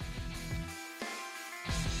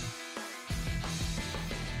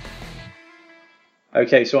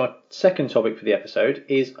 Okay, so our second topic for the episode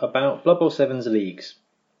is about Blood Bowl 7's leagues.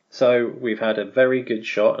 So we've had a very good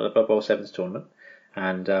shot at the Blood Bowl 7's tournament,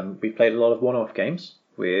 and we've played a lot of one-off games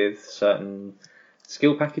with certain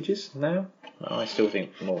skill packages now. I still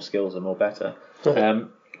think more skills are more better.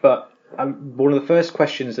 But one of the first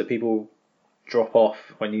questions that people drop off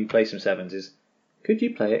when you play some sevens is, could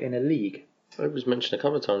you play it in a league? It was mentioned a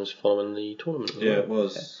couple of times following the tournament. Yeah, it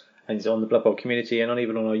was. And it's on the Blood Bowl community, and on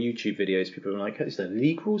even on our YouTube videos, people are like, is there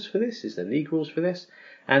league rules for this? Is there league rules for this?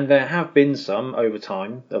 And there have been some over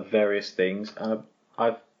time of various things.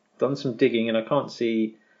 I've done some digging, and I can't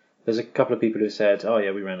see... There's a couple of people who said, oh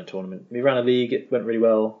yeah, we ran a tournament. We ran a league, it went really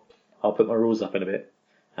well. I'll put my rules up in a bit.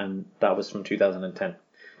 And that was from 2010.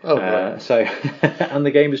 Oh, right. And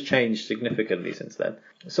the game has changed significantly since then.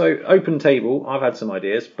 So, open table, I've had some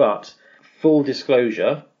ideas, but full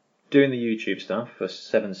disclosure, doing the YouTube stuff for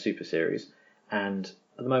 7 Super Series, and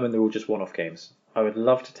at the moment they're all just one-off games. I would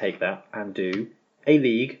love to take that and do a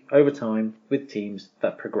league over time with teams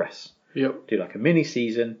that progress. Yep. Do like a mini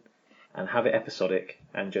season and have it episodic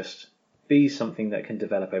and just be something that can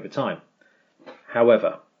develop over time.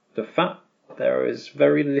 However, the fact there is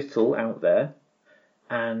very little out there,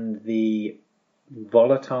 and the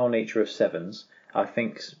volatile nature of sevens, I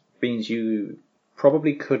think means you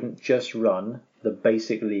probably couldn't just run the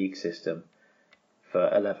basic league system for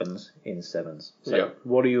 11s in sevens. So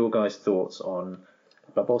What are your guys' thoughts on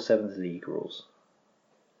Blood Bowl 7's league rules?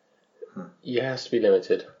 It has to be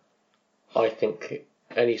limited. I think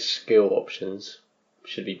any skill options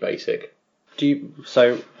should be basic.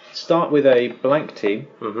 So start with a blank team.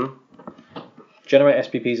 Mm-hmm.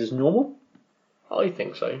 Generate SPPs as normal? I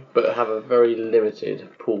think so, but have a very limited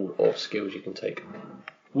pool of skills you can take.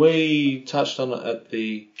 We touched on it at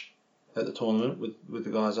the tournament with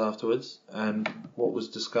the guys afterwards, and what was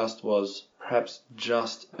discussed was perhaps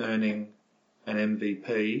just earning an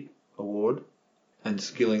MVP award and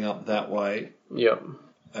skilling up that way. Yeah.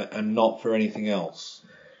 And not for anything else.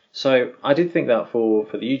 So I did think that for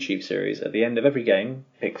the YouTube series, at the end of every game,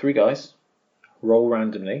 pick 3 guys, roll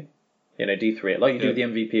randomly, D3 it, like you do the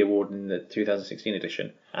MVP award in the 2016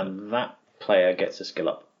 edition, and that player gets a skill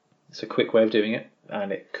up. It's a quick way of doing it,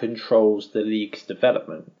 and it controls the league's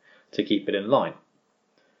development to keep it in line.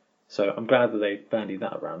 So I'm glad that they bandied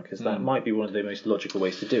that around, because that might be one of the most logical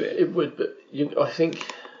ways to do it. It would, but I think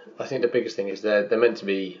the biggest thing is they're meant to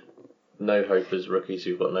be no-hopers, rookies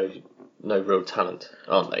who've got no real talent,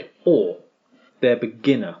 aren't they? Or they're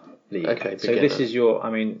beginner league. Okay, so this is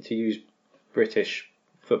to use British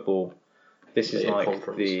football, this is like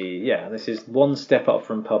conference. This is one step up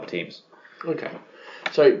from pub teams. Okay.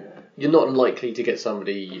 So you're not likely to get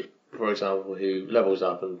somebody, for example, who levels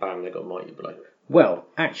up and bam, they've got Mighty Blow. Well,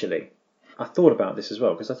 actually, I thought about this as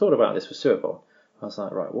well, because I thought about this for Super Bowl. I was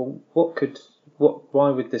like, right, well, why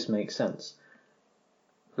would this make sense?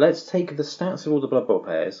 Let's take the stats of all the Blood Bowl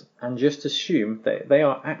players and just assume that they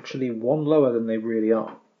are actually one lower than they really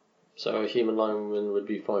are. So a human lineman would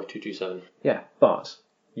be 5'2", 2'7". Yeah, but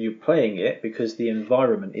you're playing it because the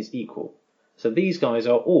environment is equal. So these guys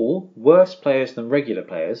are all worse players than regular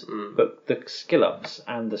players, but the skill ups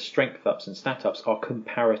and the strength ups and stat ups are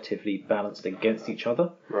comparatively balanced against each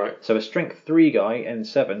other. Right. So a strength 3 guy in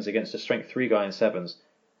sevens against a strength 3 guy in sevens,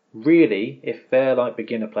 really, if they're like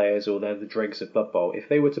beginner players or they're the dregs of Blood Bowl, if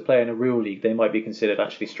they were to play in a real league, they might be considered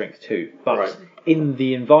actually strength 2. But in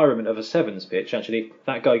the environment of a sevens pitch, actually,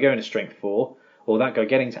 that guy going to strength 4 or that guy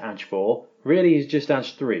getting to edge 4 really is just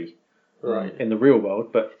edge 3 in the real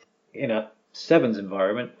world. But in a sevens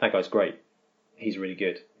environment, that guy's great. He's really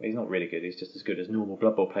good. He's not really good, he's just as good as normal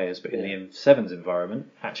Blood Bowl players, but in the sevens environment,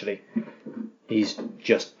 actually, he's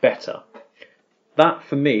just better. That,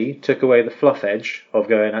 for me, took away the fluff edge of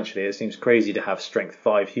going, actually, it seems crazy to have strength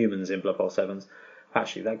 5 humans in Blood Bowl 7s.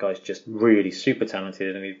 Actually, that guy's just really super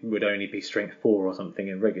talented and he would only be strength 4 or something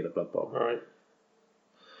in regular Blood Bowl. Right.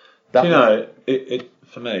 It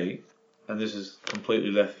for me, and this is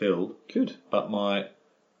completely left field, but my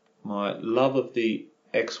love of the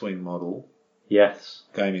X-Wing model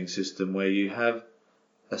gaming system where you have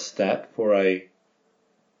a stat for a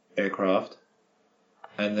aircraft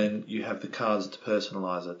and then you have the cards to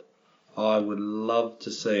personalise it. I would love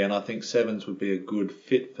to see, and I think sevens would be a good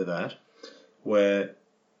fit for that, where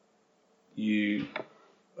you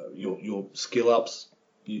your skill ups.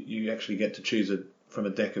 You actually get to choose from a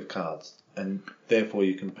deck of cards, and therefore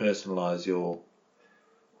you can personalise your.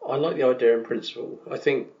 I like the idea in principle. I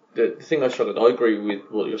think the thing I struggled. I agree with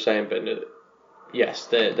what you're saying, but yes,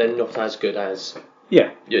 they're not as good as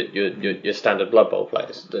your standard Blood Bowl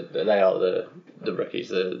players. They are the rookies,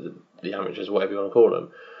 the amateurs, whatever you want to call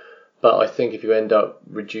them. But I think if you end up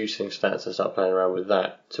reducing stats and start playing around with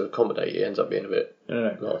that to accommodate it, ends up being a bit.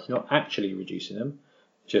 No. Not actually reducing them.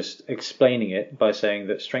 Just explaining it by saying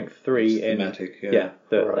that strength 3 it's thematic,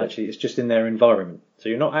 actually it's just in their environment. So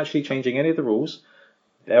you're not actually changing any of the rules.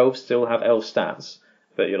 The elves still have elf stats,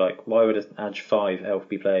 but you're like, why would an Edge 5 elf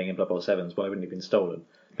be playing in Blood Bowl 7s? Why wouldn't he have been stolen?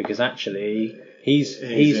 Because actually he's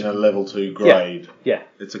in a level 2 grade. Yeah.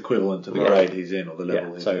 It's equivalent to the grade he's in or the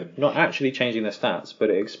level he's in. So not actually changing their stats, but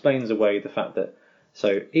it explains away the fact that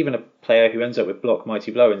even a player who ends up with block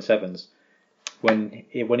Mighty Blow in 7s, when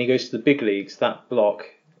he goes to the big leagues, that block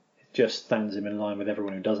just stands him in line with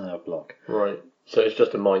everyone who doesn't have block. Right. So it's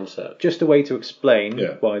just a mindset. Just a way to explain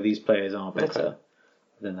why these players are better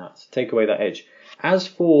than that. Take away that edge. As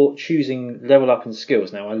for choosing level up and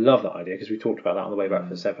skills, now I love that idea because we talked about that on the way back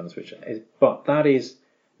for 7s, but that is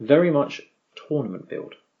very much tournament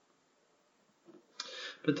build.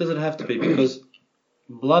 But does it have to be? Because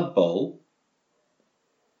Blood Bowl,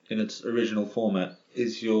 in its original format,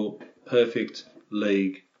 is your perfect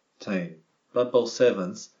league team. Blood Bowl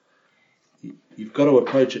 7s, you've got to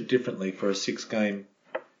approach it differently for a 6-game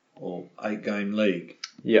or 8-game league.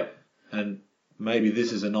 Yeah. And maybe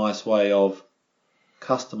this is a nice way of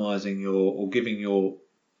customising or giving your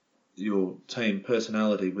team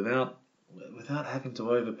personality without having to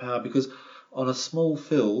overpower. Because on a small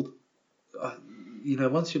field,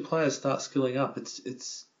 once your players start skilling up,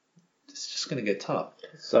 it's just going to get tough.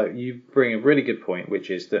 So you bring a really good point, which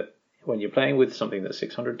is that when you're playing with something that's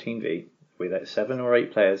 600 Team V, with 7 or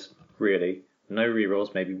 8 players, really, no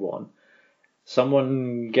rerolls, maybe one,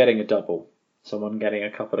 someone getting a double, someone getting a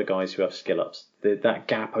couple of guys who have skill ups, that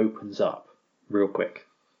gap opens up real quick,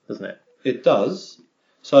 doesn't it? It does.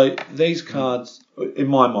 So these cards, in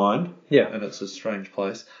my mind, and it's a strange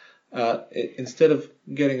place, instead of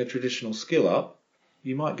getting a traditional skill up,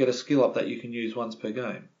 you might get a skill up that you can use once per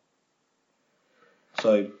game.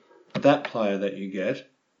 So that player that you get,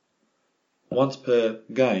 once per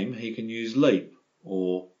game he can use leap,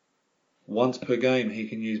 or once per game he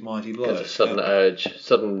can use mighty blow. It's a sudden urge,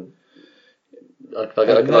 sudden.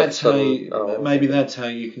 Maybe that's how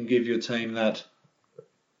you can give your team that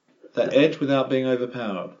edge without being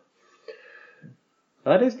overpowered.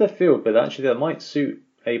 That is the field, but actually that might suit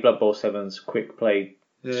a Blood Bowl 7's quick play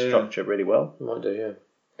structure really well. Might do,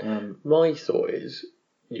 yeah. My thought is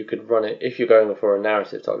you could run it, if you're going for a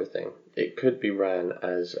narrative type of thing, it could be ran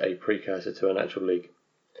as a precursor to an actual league.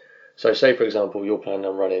 So say, for example, you're planning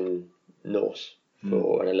on running Norse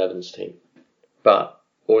for an 11s team.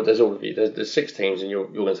 Or there's all of you, there's 6 teams and you're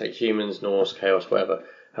going to take humans, Norse, Chaos, whatever.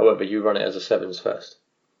 However, you run it as a 7s first.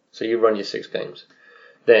 So you run your 6 games.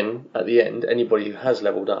 Then, at the end, anybody who has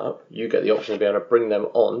leveled up, you get the option to be able to bring them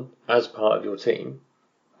on as part of your team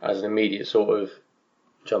as an immediate sort of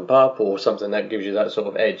jump up or something that gives you that sort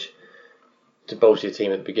of edge to bolster your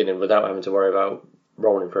team at the beginning without having to worry about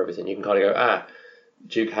rolling for everything. You can kind of go,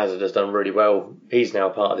 Duke Hazard has done really well. He's now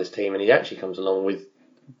part of this team and he actually comes along with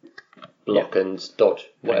block and dodge,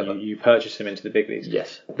 whatever. And you purchase him into the big leagues.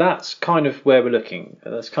 Yes. That's kind of where we're looking.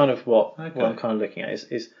 That's kind of what I'm kind of looking at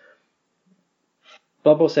is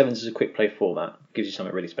Blood Bowl 7s is a quick play format. Gives you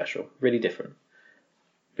something really special, really different.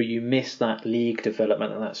 But you miss that league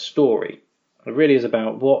development and that story. It really is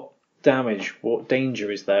about what damage, what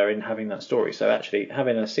danger is there in having that story. So actually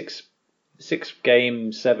having a six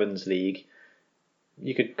game 7s league,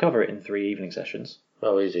 you could cover it in 3 evening sessions.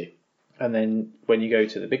 Oh, easy. And then when you go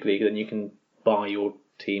to the big league, then you can buy your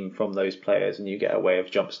team from those players and you get a way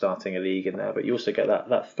of jump starting a league in there. But you also get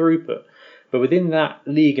that throughput. But within that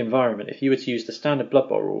league environment, if you were to use the standard Blood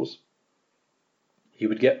Bowl rules, you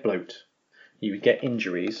would get bloat, you would get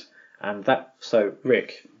injuries, and that. So,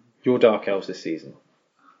 Rick, your Dark Elves this season,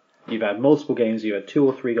 you've had multiple games, you had 2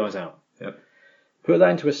 or 3 guys out. Yep. Put that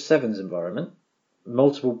into a 7s environment,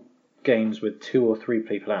 multiple games with 2 or 3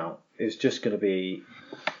 people out is just going to be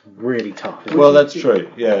really tough. Well, that's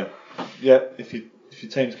true. Yeah. If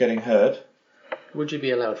your team's getting hurt, would you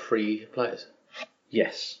be allowed 3 players?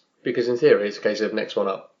 Yes. Because in theory, it's a case of next one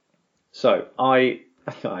up. So I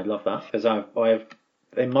love that because I have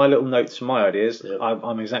in my little notes for my ideas,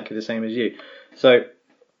 I'm exactly the same as you. So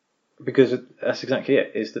because that's exactly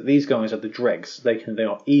it. Is that these guys are the dregs? They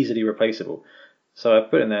are easily replaceable. So I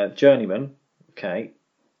put in there journeyman. Okay,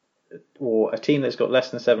 or a team that's got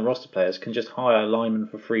less than 7 roster players can just hire a lineman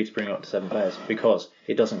for free to bring up to 7 players because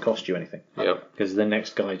it doesn't cost you anything. Yeah. Because the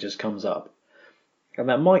next guy just comes up. And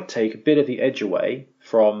that might take a bit of the edge away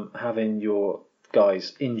from having your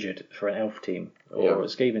guys injured for an elf team or a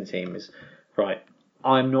Skaven team. Is right,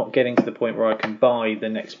 I'm not getting to the point where I can buy the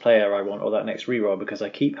next player I want or that next reroll because I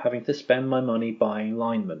keep having to spend my money buying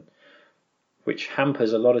linemen, which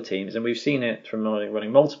hampers a lot of teams. And we've seen it from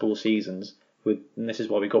running multiple seasons, and this is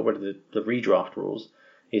why we got rid of the redraft rules,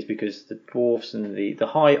 is because the dwarfs and the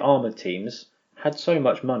high armoured teams had so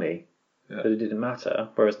much money that it didn't matter,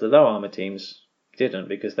 whereas the low armoured teams didn't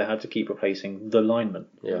because they had to keep replacing the lineman.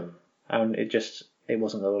 Yeah. And it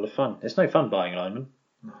wasn't a lot of fun. It's no fun buying a lineman.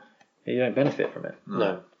 No. You don't benefit from it.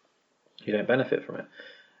 No. You don't benefit from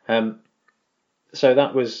it. So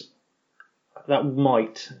that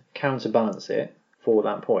might counterbalance it for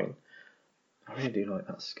that point. I really do like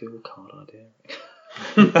that skill card idea.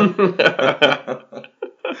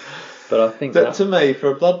 But I think that to me,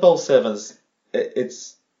 for a Blood Bowl 7s,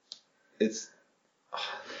 it's.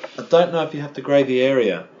 I don't know if you have to grade the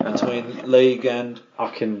area between League and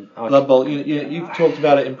Blood Bowl. You've talked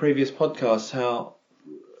about it in previous podcasts how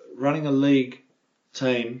running a League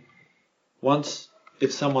team, once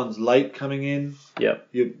if someone's late coming in,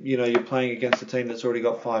 you're playing against a team that's already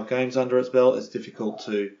got 5 games under its belt. It's difficult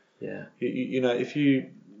to if you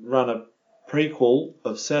run a prequel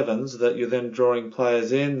of 7s that you're then drawing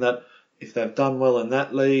players in that if they've done well in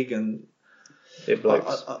that league and it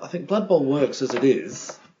blows. I think Blood Bowl works as it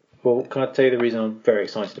is. Well, can I tell you the reason I'm very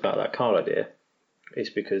excited about that card idea?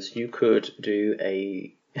 Is because you could do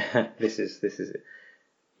a this is it.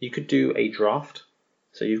 You could do a draft.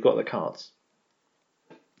 So you've got the cards.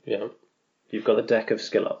 Yeah. You've got the deck of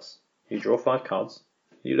skill ups. You draw 5 cards.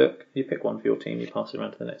 You look. You pick one for your team. You pass it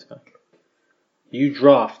around to the next guy. You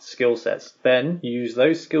draft skill sets. Then you use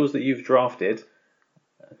those skills that you've drafted,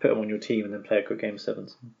 put them on your team, and then play a quick game of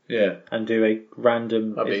 7s. Yeah. And do a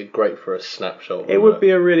random. That'd be great for a snapshot. It would be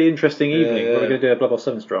a really interesting evening. Yeah. We're going to do a Blood Bowl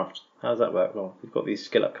 7s draft. How does that work? Well, we've got these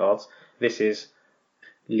skill up cards. This is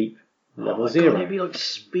Leap level 0. It'd be like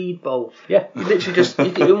Speed Bowl. Yeah. You literally just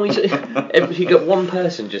you got one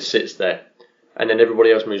person just sits there, and then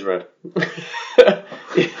everybody else moves around.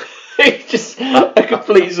 It's just a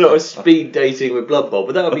complete sort of speed dating with Blood Bowl,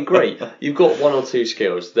 but that would be great. You've got 1 or 2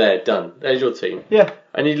 skills, there, done. There's your team. Yeah.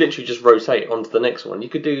 And you literally just rotate onto the next one. You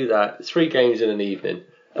could do that 3 games in an evening.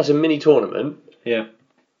 That's a mini tournament. Yeah.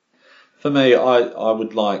 For me, I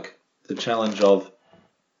would like the challenge of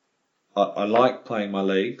I like playing my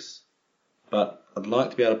leagues, but I'd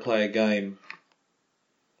like to be able to play a game.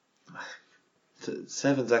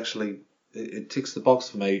 7's actually it ticks the box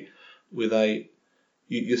for me with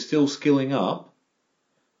you're still skilling up,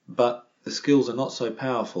 but the skills are not so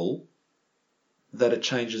powerful that it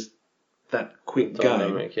changes that quick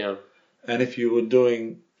Dynamic, game. yeah. And if you were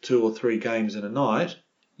doing 2 or 3 games in a night,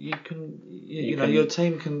 you can your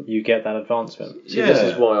team can. You get that advancement. See, this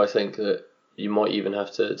is why I think that you might even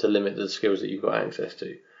have to limit the skills that you've got access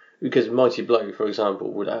to. Because Mighty Blow, for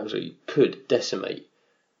example, could decimate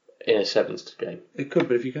in a 7s game. It could,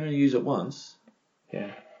 but if you're going to use it once.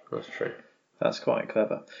 Yeah. That's true. That's quite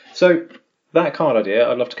clever. So, that card idea,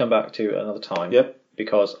 I'd love to come back to another time. Yep.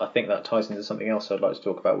 Because I think that ties into something else I'd like to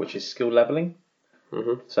talk about, which is skill leveling.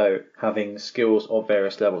 Mm-hmm. So, having skills of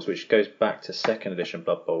various levels, which goes back to 2nd edition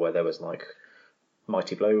Blood Bowl, where there was like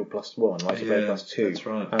Mighty Blow +1, Mighty Blow +2. That's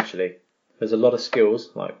right. Actually, there's a lot of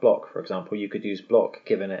skills, like Block, for example. You could use Block,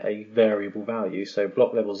 given it a variable value. So,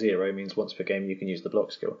 Block level 0 means once per game you can use the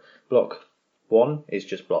Block skill. Block 1 is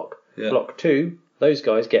just Block. Yeah. Block 2, those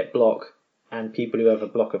guys get Block, and people who have a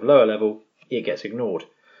Block of lower level, it gets ignored.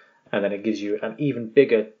 And then it gives you an even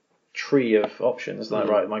bigger tree of options. Like,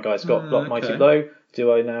 right, my guy's got Block Mighty Blow.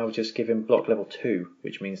 Do I now just give him Block level 2,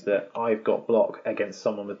 which means that I've got Block against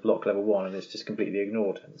someone with Block level 1 and it's just completely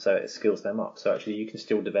ignored, and so it skills them up. So actually you can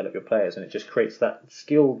still develop your players, and it just creates that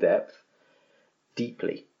skill depth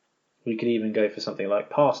deeply. We could even go for something like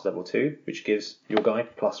Pass level 2, which gives your guy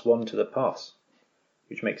 +1 to the pass,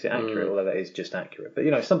 which makes it accurate, although that is just accurate.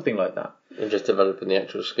 But, something like that. And just developing the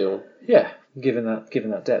actual skill. Yeah, given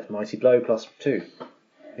that depth. Mighty Blow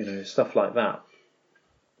 +2. Stuff like that,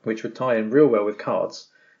 which would tie in real well with cards.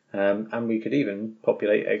 And we could even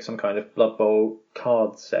populate some kind of Blood Bowl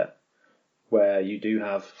card set where you do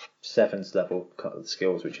have 7s level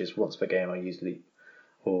skills, which is once per game I use Leap.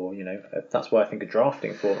 Or, that's why I think a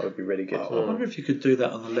drafting format would be really good. I wonder if you could do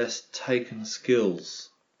that on the less taken skills.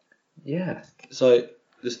 Yeah. So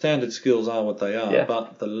the standard skills are what they are, Yeah.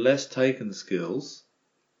 but the less taken skills...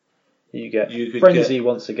 You get Frenzy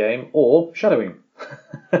once a game, or Shadowing.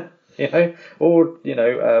 or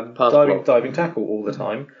block. diving tackle all the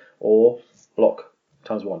time, or block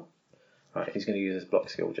 ×1. Right, he's going to use his block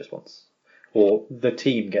skill just once, or the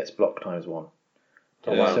team gets block ×1.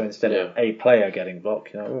 Oh, wow. So instead of a player getting block,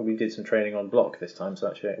 we did some training on block this time, so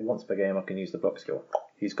actually once per game I can use the block skill.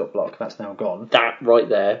 He's got block. That's now gone. That right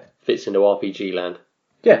there fits into RPG land.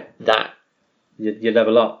 Yeah. That. You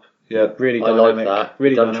level up. Yeah. Really I dynamic. like that.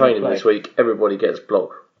 Really done dynamic training play. this week. Everybody gets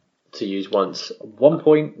block to use once. 1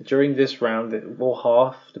 point during this round, or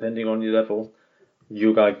half, depending on your level,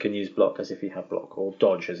 your guy can use block as if he had block, or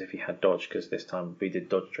dodge as if he had dodge, because this time we did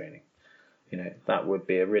dodge training. That would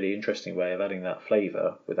be a really interesting way of adding that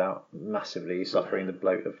flavour without massively suffering the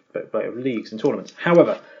bloat of leagues and tournaments.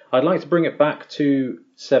 However, I'd like to bring it back to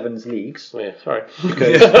Sevens leagues. Oh, yeah, sorry.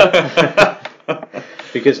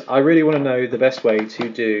 Because I really want to know the best way to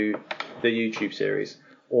do the YouTube series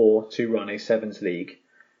or to run a Sevens league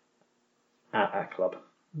at a club.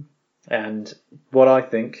 And what I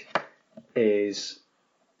think is,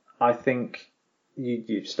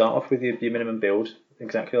 you start off with your minimum build,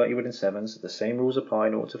 exactly like you would in Sevens. The same rules apply,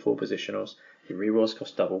 0 to 4 positionals. Your rerolls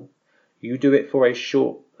cost double. You do it for a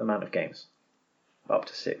short amount of games, up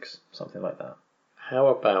to 6, something like that. How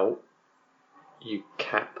about you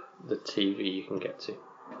cap the TV you can get to?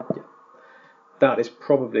 Yeah. That is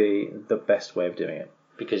probably the best way of doing it.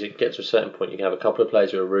 Because it gets to a certain point, you can have a couple of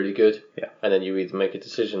players who are really good, and then you either make a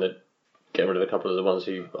decision that get rid of a couple of the ones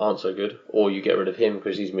who aren't so good, or you get rid of him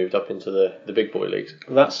because he's moved up into the big boy leagues.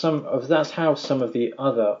 That's how some of the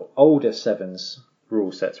other older Sevens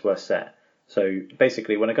rule sets were set. So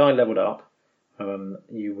basically, when a guy leveled up,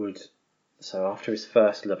 after his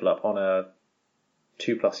first level up on a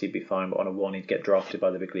 2+ he'd be fine, but on a 1 he'd get drafted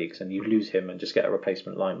by the big leagues, and you lose him and just get a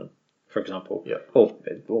replacement lineman, for example,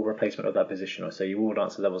 or replacement of that position. Or so your war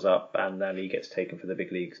dancer levels up, and then he gets taken for the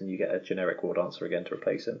big leagues, and you get a generic war dancer again to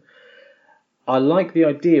replace him. I like the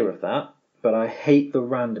idea of that, but I hate the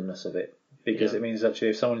randomness of it, because it means actually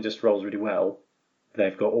if someone just rolls really well,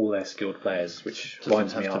 they've got all their skilled players, which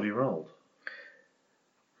winds me up. Doesn't have to be rolled.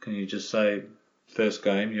 Can you just say, first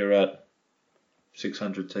game you're at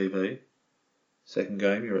 600 TV, second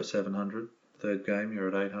game you're at 700, third game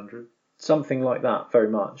you're at 800? Something like that, very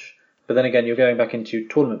much. But then again, you're going back into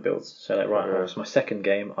tournament builds. So it's my second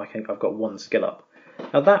game, I've got 1 skill up.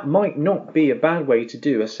 Now that might not be a bad way to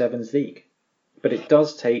do a Sevens league, but it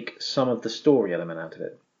does take some of the story element out of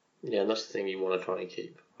it. Yeah, and that's the thing you want to try and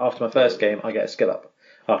keep. After my first game, I get a skill up.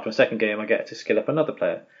 After my second game, I get to skill up another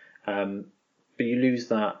player. But you lose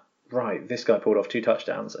that, right, this guy pulled off 2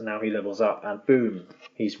 touchdowns, and now he levels up, and boom,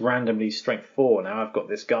 he's randomly strength 4. Now I've got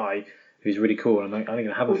this guy who's really cool, and I'm only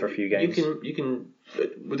going to have him for a few games. You can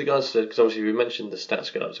with regards to, because obviously we mentioned the stat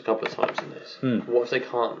skill ups a couple of times in this. What if they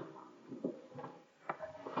can't?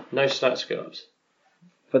 No stat skill ups.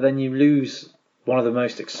 But then you lose one of the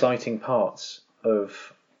most exciting parts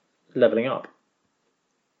of leveling up.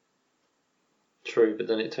 True, but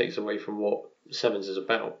then it takes away from what Sevens is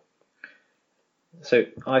about. So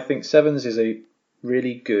I think Sevens is a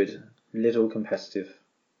really good little competitive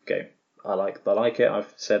game. I like it.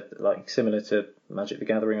 I've said, like, similar to Magic the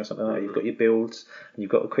Gathering or something like that. You've got your builds and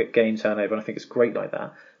you've got a quick game turnover, and I think it's great like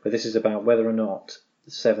that. But this is about whether or not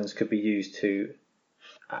Sevens could be used to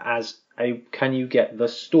can you get the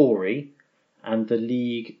story and the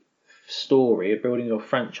league story of building your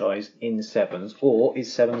franchise in Sevens, or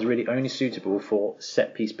is Sevens really only suitable for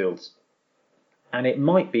set piece builds? And it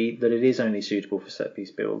might be that it is only suitable for set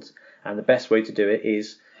piece builds, and the best way to do it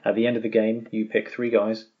is at the end of the game you pick 3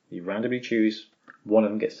 guys, you randomly choose, one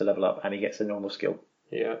of them gets to level up and he gets a normal skill.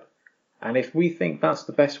 Yeah. And if we think that's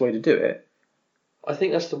the best way to do it, I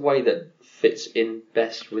think that's the way that fits in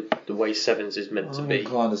best with the way Sevens is meant to be. I'm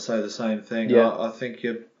inclined to say the same thing. Yeah. I think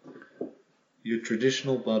your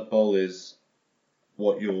traditional Blood Bowl is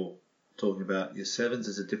what you're talking about. Your Sevens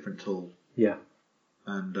is a different tool. Yeah.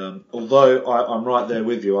 And although I'm right there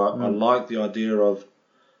with you, I like the idea of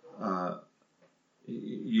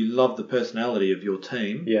you love the personality of your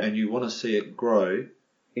team, and you want to see it grow.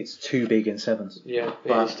 It's too big in Sevens. Yeah,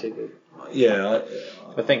 it's too big. Yeah,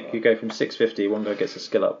 I think you go from 650, one guy gets a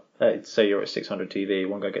skill up. Say you're at 600 TV,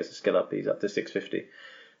 one guy gets a skill up, he's up to 650.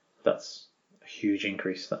 That's a huge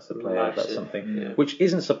increase. That's the player. Massive. That's something which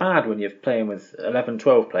isn't so bad when you're playing with 11,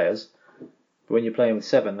 12 players. But when you're playing with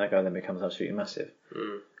 7, that guy then becomes absolutely massive.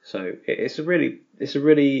 So it's a really,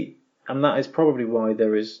 and that is probably why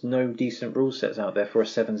there is no decent rule sets out there for a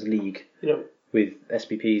Sevens league with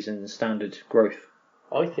SPPs and standard growth.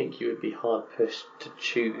 I think you would be hard pushed to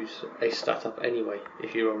choose a stat up anyway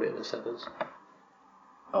if you roll it in the Sevens.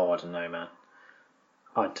 Oh, I don't know, man.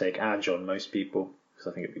 I'd take Edge on most people because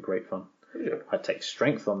I think it'd be great fun. I'd take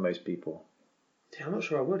strength on most people. Yeah, I'm not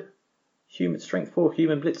sure I would. Human strength 4,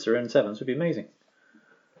 human blitzer and 7s would be amazing.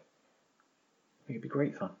 I think it'd be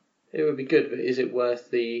great fun. It would be good, but is it worth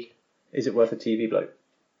the... Is it worth a TV bloke?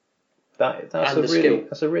 That's and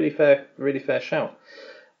a really fair shout.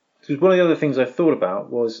 Because one of the other things I thought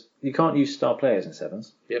about was you can't use star players in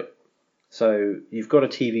 7s. Yep. So you've got a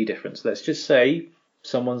TV difference. Let's just say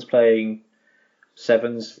someone's playing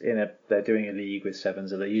 7s they're doing a league with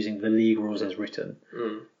 7s, or they're using the league rules as written.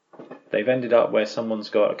 Mm. They've ended up where someone's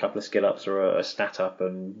got a couple of skill ups or a stat up,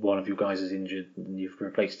 and one of you guys is injured, and you've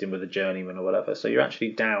replaced him with a journeyman or whatever. So you're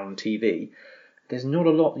actually down TV. There's not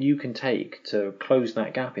a lot you can take to close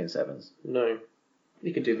that gap in 7s. No.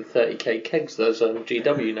 You could do the 30k kegs those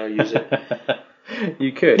GW now using.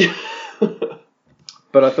 You could.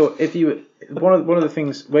 But I thought one of the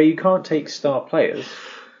things where you can't take star players,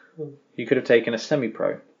 you could have taken a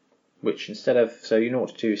semi-pro, which instead of, so you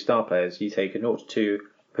 0-2 star players, you take a 0-2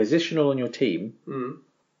 positional on your team,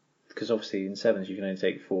 because obviously in 7s you can only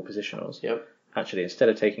take 4 positionals. Yep. Actually, instead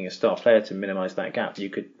of taking a star player to minimise that gap, you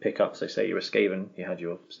could pick up, so say you're a Skaven, you had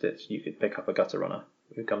your stitch, you could pick up a gutter runner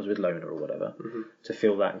who comes with loner or whatever to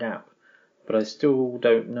fill that gap. But I still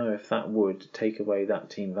don't know if that would take away that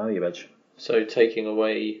team value edge. So taking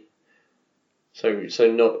away, so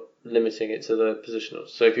not limiting it to the positionals.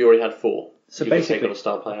 So if you already had 4, so you basically, could take on a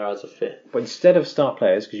star player as a 5th. But instead of star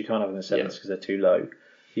players, because you can't have them in 7s because they're too low,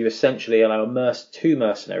 you essentially allow 2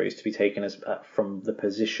 mercenaries to be taken as from the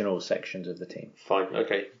positional sections of the team. Fine,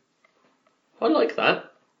 okay. I like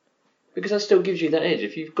that, because that still gives you that edge.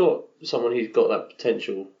 If you've got someone who's got that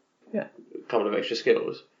potential, a couple of extra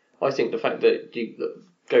skills, I think the fact that you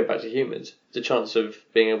go back to humans, the chance of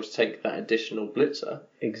being able to take that additional blitzer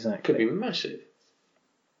could be massive.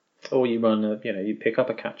 Or you run you pick up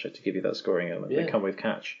a catcher to give you that scoring element. They come with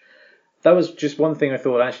catch. That was just one thing I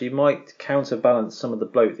thought actually might counterbalance some of the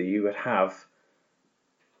bloat that you would have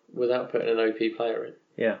without putting an OP player in.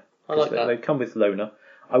 Yeah, I like that. They come with loner.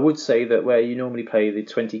 I would say that where you normally pay the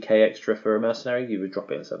 20k extra for a mercenary, you would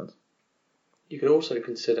drop it in 7s. You could also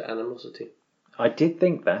consider animosity. I did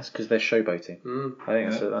think that's because they're showboating. I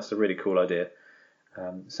think that's a really cool idea.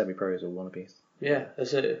 Semi-pros or wannabes. Yeah,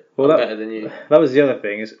 that's it. Well, better than you. That was the other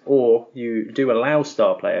thing, or you do allow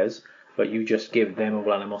star players, but you just give them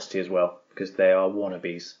all animosity as well, because they are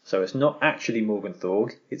wannabes. So it's not actually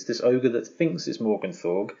Morgenthorg, it's this ogre that thinks it's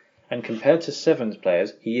Morgenthorg, and compared to 7s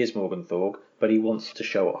players, he is Morgenthorg, but he wants to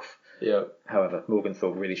show off. Yeah. However,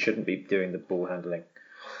 Morgenthorg really shouldn't be doing the ball handling.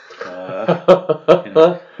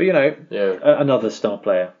 But another star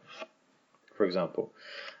player, for example.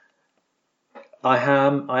 I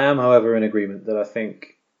am, however, in agreement that I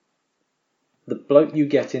think the bloke you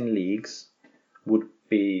get in leagues would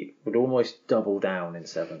almost double down in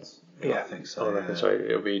 7s. Yeah, I think so. I reckon so.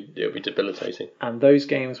 It'll be debilitating. And those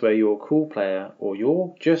games where you're a cool player or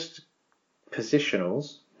you're just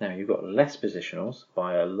positionals, now you've got less positionals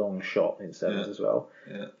by a long shot in 7s as well,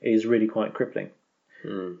 is really quite crippling.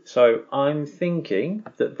 So I'm thinking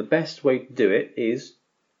that the best way to do it is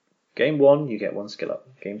game 1 you get 1 skill up,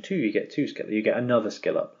 game 2 you get 2 skill up, you get another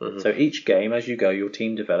skill up. So each game as you go your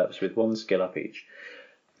team develops with 1 skill up each.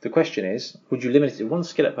 The question is, would you limit it to 1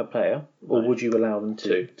 skill up per player, or would you allow them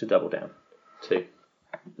to double down? 2.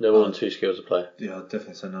 No more than 2 skills a player. Yeah, I'd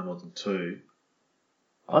definitely say no more than 2.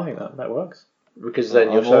 I think that works. Because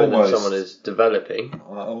then you're showing that someone is developing.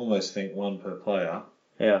 I almost think 1 per player.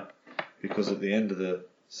 Yeah. Because at the end of the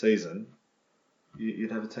season,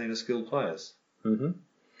 you'd have a team of skilled players.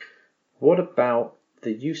 What about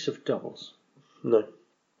the use of doubles? No.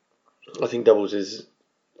 I think doubles is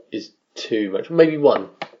too much. Maybe 1.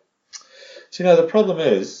 So, the problem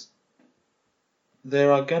is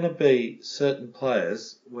there are going to be certain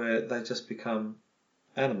players where they just become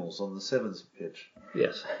animals on the 7s pitch.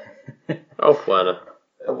 Yes. Werner.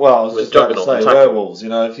 Well, I was just going to say werewolves.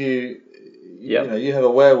 If you have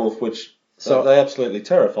a werewolf, which they absolutely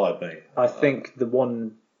terrified me. I think the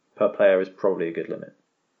 1 per player is probably a good limit.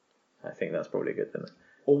 I think that's probably a good limit.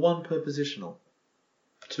 Or 1 per positional.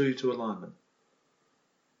 2 to alignment.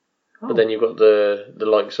 But then you've got the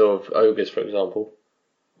likes of ogres, for example,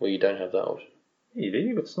 where you don't have that option. You do.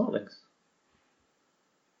 You've got snotlings.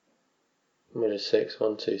 What is 6?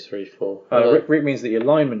 1, 2, 3, 4. Rick means that your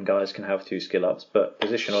lineman guys can have 2 skill ups, but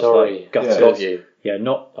positionals like gutters. Yeah,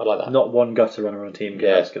 not I like that. Not 1 gutter runner on a team can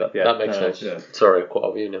have skill up. Yeah, that makes sense. Yeah. Sorry, quite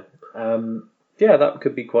off you now. Yeah, that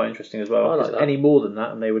could be quite interesting as well. I like that. Any more than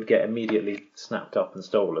that, and they would get immediately snapped up and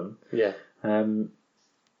stolen. Yeah.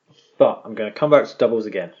 But I'm going to come back to doubles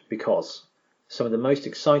again, because some of the most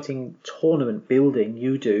exciting tournament building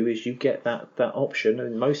you do is you get that option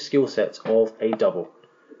in most skill sets of a double.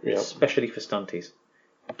 especially for stunties.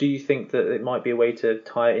 Do you think that it might be a way to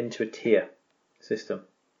tie it into a tier system?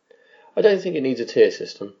 I don't think it needs a tier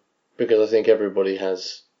system, because I think everybody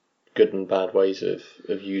has good and bad ways of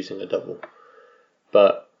using a double.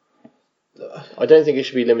 But I don't think it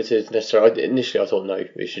should be limited necessarily. Initially I thought no,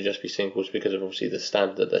 it should just be singles because of obviously the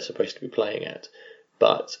standard that they're supposed to be playing at.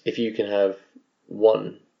 But if you can have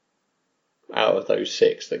one out of those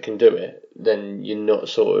 6 that can do it, then you're not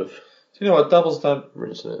sort of... Do you know what? Doubles don't...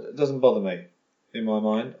 rinsing it. It doesn't bother me, in my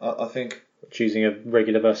mind. I think... Choosing a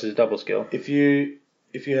regular versus a double skill. If you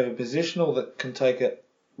have a positional that can take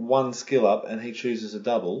one skill up and he chooses a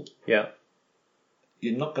double... Yeah.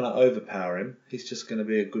 You're not going to overpower him. He's just going to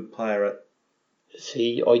be a good player at...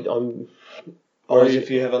 See, Whereas if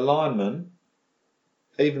you have a lineman,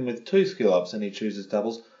 even with 2 skill ups and he chooses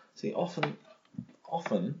doubles, see, often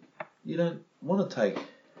you don't want to take...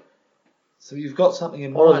 So you've got something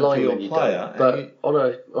in mind for your player. But on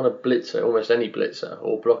a blitzer, almost any blitzer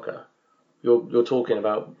or blocker, you're talking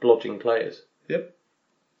about blodging players. Yep.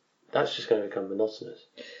 That's just going to become monotonous.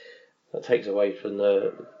 That takes away from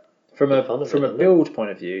the... From a build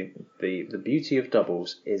point of view, the beauty of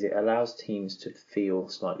doubles is it allows teams to feel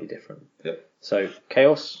slightly different. Yep. So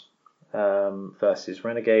Chaos versus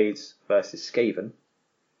Renegades versus Skaven.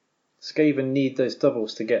 Skaven need those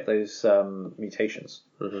doubles to get those mutations.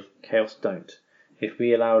 Mm-hmm. Chaos don't. If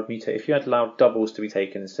you had allowed doubles to be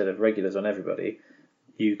taken instead of regulars on everybody,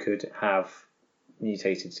 you could have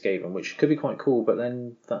mutated Skaven, which could be quite cool, but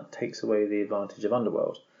then that takes away the advantage of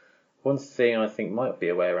Underworld. One thing I think might be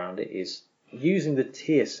a way around it is using the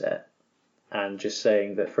tier set and just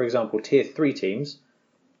saying that, for example, tier 3 teams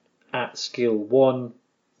at skill 1,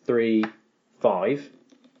 3, 5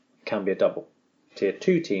 can be a double. Tier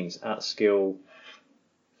 2 teams at skill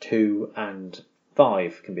 2 and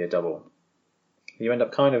 5 can be a double. You end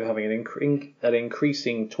up kind of having an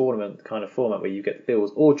increasing tournament kind of format where you get the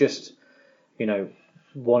builds, or just,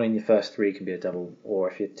 1 in your first 3 can be a double, or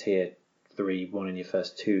if you're tier 3, 1 in your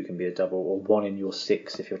first 2 can be a double, or 1 in your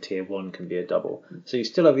 6 if you're tier 1 can be a double. So you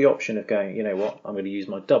still have the option of going, you know what, I'm going to use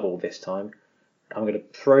my double this time. I'm going to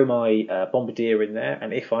throw my Bombardier in there,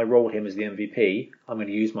 and if I roll him as the MVP, I'm going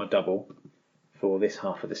to use my double for this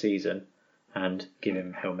half of the season and give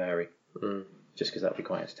him Hail Mary. Just because that would be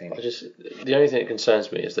quite entertaining. The only thing that concerns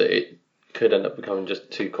me is that it could end up becoming just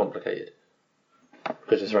too complicated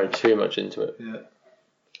because it's throwing too much into it. Yeah.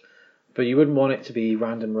 But you wouldn't want it to be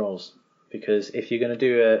random rolls. Because if you're going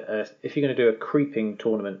to do a creeping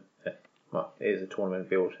tournament, well, it is a tournament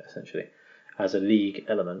build essentially, as a league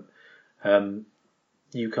element,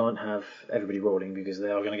 you can't have everybody rolling because they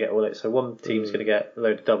are going to get all that. So one team's going to get a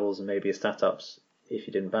load of doubles and maybe a stat ups if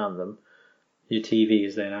you didn't ban them. Your TV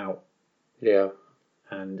is then out. Yeah.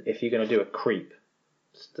 And if you're going to do a creep,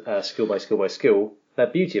 skill by skill by skill, the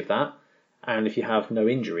beauty of that, and if you have no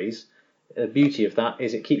injuries, the beauty of that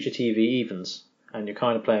is it keeps your TV evens. And you're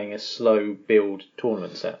kind of playing a slow build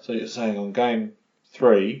tournament set. So you're saying on game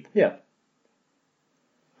 3, yeah,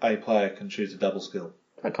 a player can choose a double skill,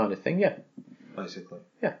 that kind of thing, yeah, basically.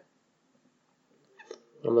 yeah.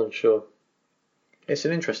 I'm unsure. It's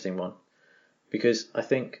an interesting one because I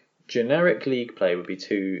think generic league play would be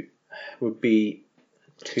too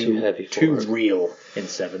heavy for too it. Real in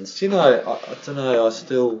sevens. Do you know? I don't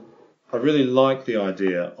know. I really like the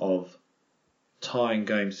idea of tying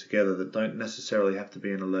games together that don't necessarily have to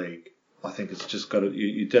be in a league. I think it's just got to,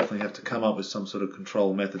 you definitely have to come up with some sort of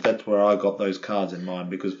control method. That's where I got those cards in mind,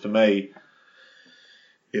 because for me,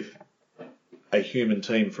 if a human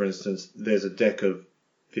team, for instance, there's a deck of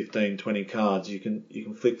 15, 20 cards, you can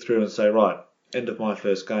flick through and say, right, end of my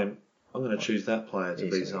first game, I'm going to choose that player to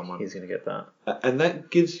beat someone. He's going to get that. And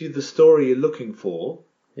that gives you the story you're looking for.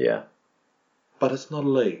 Yeah. But it's not a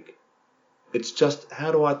league. It's just,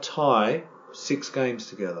 how do I tie 6 games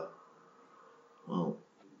together? Well,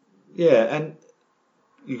 yeah, and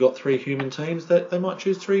you got 3 human teams that they might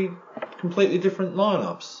choose 3 completely different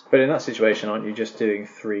lineups. But in that situation, aren't you just doing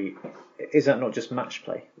 3? Is that not just match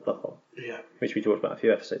play? Yeah. Which we talked about a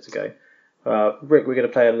few episodes ago. Rick, we're going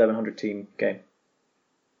to play a 1100 team game.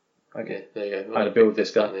 Okay, there you go. I'm going to build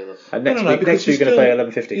this guy. And next week you're going to play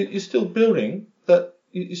 1150. You're still building that.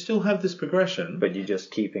 You still have this progression, but you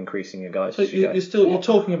just keep increasing your guys. So you're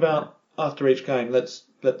talking about after each game. Let's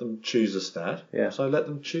let them choose a stat. Yeah. So let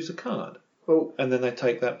them choose a card. Well, and then they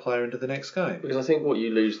take that player into the next game. Because I think what you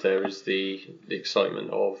lose there is the excitement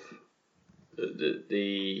of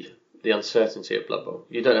the uncertainty of Blood Bowl.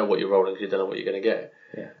 You don't know what you're rolling because you don't know what you're going to get.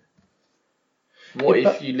 Yeah. What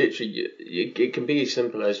if you literally... it can be as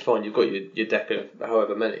simple as, fine, you've got your deck of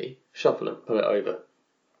however many, shuffle them, pull it over.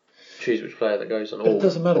 choose which player that goes on. But it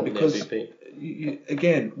doesn't matter because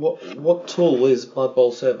again, what tool is Blood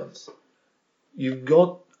Bowl Sevens? You've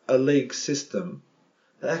got a league system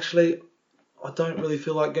that actually I don't really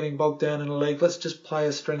feel like getting bogged down in a league. Let's just play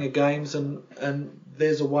a string of games and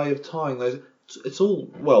there's a way of tying those. It's all,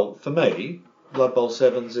 well, for me, Blood Bowl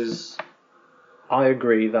Sevens is... I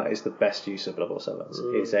agree that is the best use of Blood Bowl Sevens.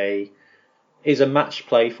 Is a match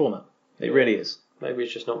play format. It really is. Maybe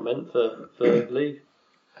it's just not meant for league.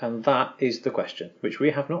 And that is the question, which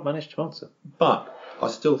we have not managed to answer. But I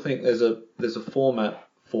still think there's a format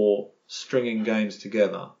for stringing games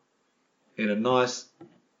together in a nice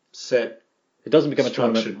set. It doesn't become a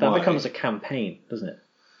tournament. That way. becomes a campaign, doesn't it?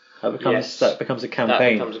 That becomes a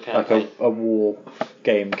campaign. That becomes a campaign. Like a war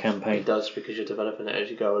game campaign. It does, because you're developing it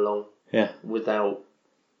as you go along. Yeah. Without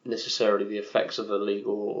necessarily the effects of a league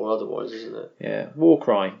or otherwise, isn't it? Yeah.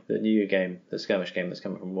 Warcry, the new game, the skirmish game that's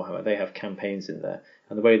coming from Warhammer, they have campaigns in there.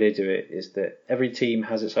 And the way they do it is that every team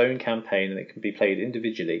has its own campaign and it can be played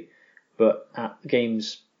individually. But at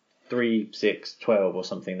games 3, 6, 12 or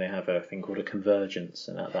something, they have a thing called a convergence.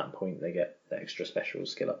 And at that point, they get the extra special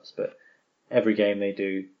skill ups. But every game they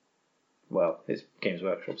do, well, it's Games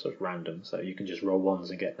Workshop, so it's random. So you can just roll 1s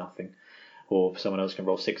and get nothing. Or someone else can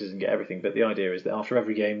roll 6s and get everything. But the idea is that after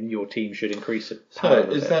every game, your team should increase it. So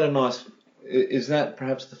is that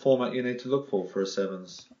perhaps the format you need to look for a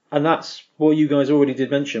sevens? And that's what you guys already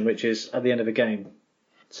did mention, which is at the end of a game,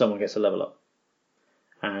 someone gets a level up.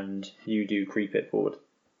 And you do creep it forward.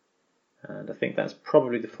 And I think that's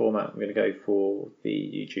probably the format I'm going to go for the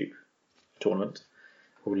YouTube tournament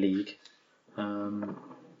or league.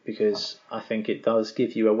 Because I think it does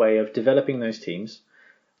give you a way of developing those teams.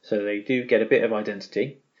 So they do get a bit of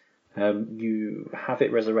identity. You have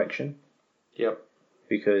it resurrection. Yep.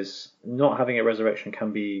 Because not having it resurrection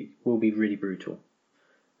will be really brutal.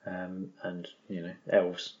 And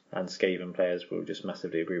elves and Skaven players will just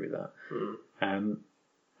massively agree with that.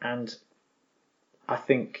 And I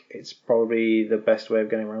think it's probably the best way of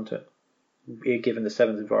getting around to it, given the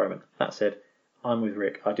sevens environment. That said, I'm with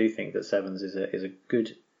Rick. I do think that sevens is a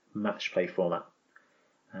good match play format.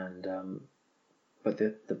 And but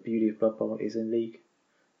the beauty of Blood Bowl is in league.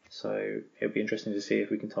 So it'll be interesting to see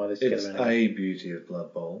if we can tie this together. It's a beauty of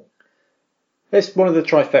Blood Bowl. It's one of the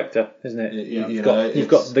trifecta, isn't it? You've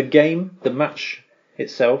got the game, the match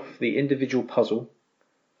itself, the individual puzzle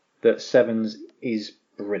that sevens is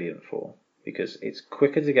brilliant for, because it's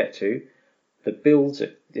quicker to get to, the builds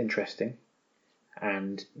are interesting,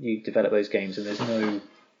 and you develop those games, and there's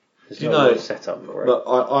no setup for it. But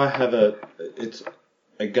I have it's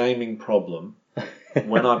a gaming problem.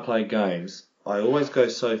 When I play games, I always go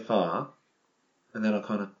so far, and then I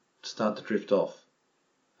kind of start to drift off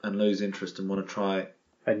and lose interest and want to try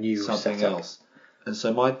something else. And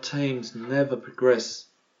so my teams never progress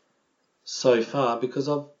so far because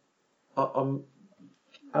my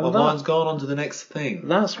mind's gone on to the next thing.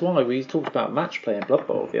 That's why we talked about match play in Blood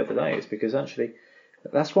Bowl the other day. Is because actually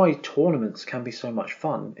that's why tournaments can be so much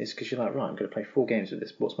fun. Is because you're like, right, I'm going to play 4 games with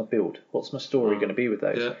this. What's my build? What's my story going to be with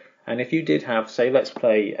those? Yeah. And if you did have, say, let's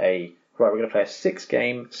play we're going to play a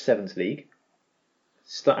 6-game sevens league.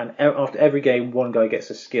 And after every game, one guy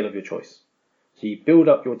gets a skill of your choice. So you build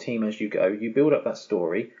up your team as you go. You build up that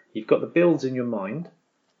story. You've got the builds in your mind.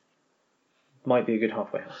 Might be a good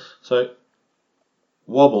halfway house. So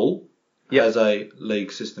Wobble has a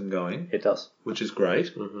league system going. It does. Which is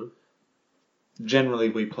great. Mm-hmm. Generally,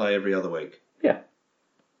 we play every other week. Yeah.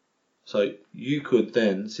 So you could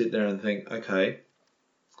then sit there and think, okay,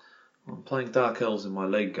 I'm playing Dark Elves in my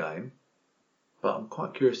league game, but I'm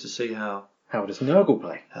quite curious to see how does Nurgle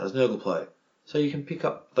play? How does Nurgle play? So you can pick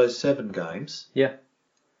up those 7 games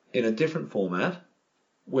in a different format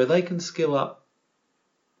where they can skill up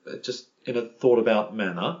just in a thought about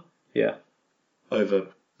manner over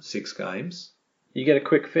 6 games. You get a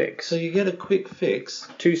quick fix. So you get a quick fix.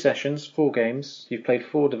 2 sessions, 4 games. You've played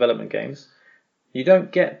 4 development games. You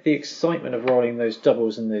don't get the excitement of rolling those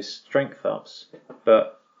doubles and those strength ups,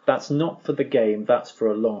 but that's not for the game, that's for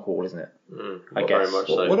a long haul, isn't it? I guess. Very much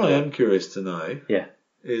so. What I am curious to know Yeah.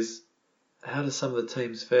 is how do some of the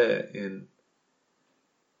teams fare in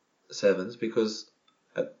sevens? Because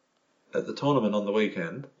at the tournament on the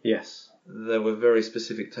weekend, Yes. there were very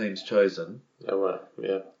specific teams chosen. There were,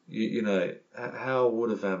 yeah. You know, how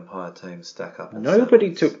would a vampire team stack up? in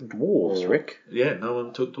Nobody sevens? took dwarves, Rick. Yeah, no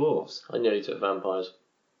one took dwarves. I nearly took vampires.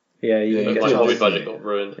 Yeah, you Yeah, get My did, hobby didn't budget you? got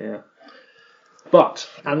ruined. Yeah. But,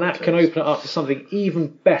 and that can open it up to something even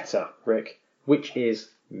better, Rick, which is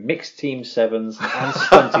mixed team sevens and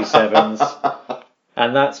stunty sevens.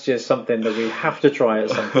 And that's just something that we have to try at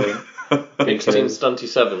some point. Mixed in stunty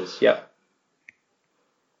sevens. Yep.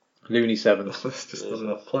 Looney sevens. There's just not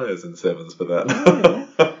enough players in sevens for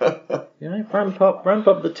that. Ramp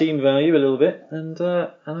up the team value a little bit and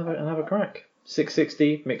have a crack.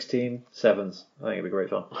 660 mixed team sevens. I think it'd be great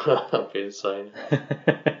fun. That'd be insane.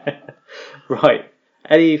 Right.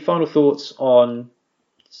 Any final thoughts on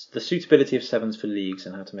the suitability of sevens for leagues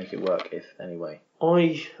and how to make it work, if any way?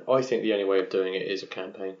 I think the only way of doing it is a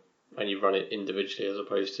campaign, and you run it individually as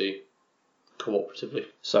opposed to cooperatively.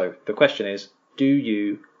 So the question is, do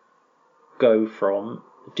you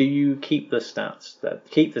keep the stats,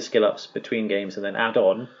 keep the skill ups between games and then add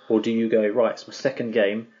on, or do you go, right, it's my second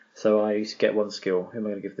game, so I get one skill, who am I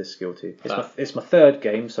going to give this skill to? It's my third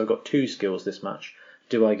game, so I've got 2 skills this match,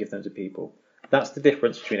 do I give them to people? That's the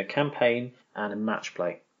difference between a campaign and a match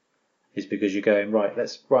play, is because you're going,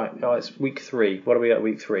 it's week 3, what are we at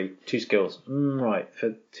week 3? 2 skills, right,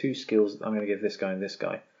 for 2 skills I'm going to give this guy and this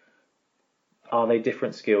guy. Are they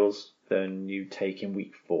different skills than you take in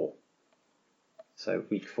week 4? So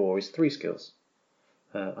week 4 is 3 skills.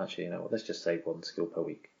 Actually, you know what? Let's just say 1 skill per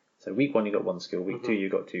week. So week 1 you got 1 skill. Week 2 you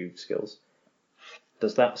got 2 skills.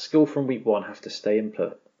 Does that skill from week 1 have to stay in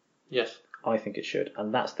play? Yes. I think it should,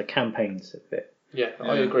 and that's the campaigns bit. Yeah,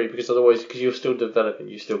 I agree, because otherwise, because you're still developing,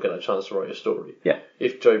 you still get a chance to write your story. Yeah.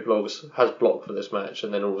 If Joe Bloggs has blocked for this match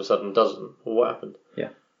and then all of a sudden doesn't, well, what happened? Yeah.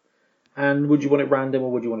 And would you want it random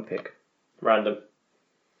or would you want to pick? Random.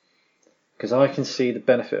 Because I can see the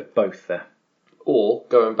benefit of both there. Or,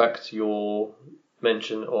 going back to your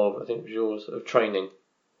mention of, I think it was yours, of training.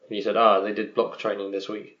 And you said, they did block training this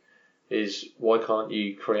week. Is, why can't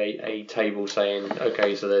you create a table saying,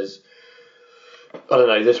 okay, so there's, I don't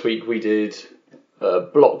know, this week we did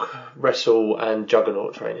block, wrestle and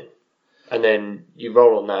juggernaut training. And then you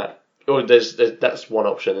roll on that. Or that's one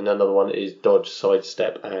option, and another one is dodge,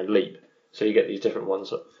 sidestep and leap. So you get these different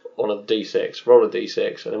ones on a D6, roll a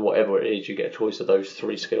D6, and then whatever it is, you get a choice of those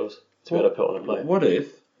 3 skills to be able to put on a player. What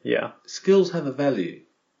if skills have a value?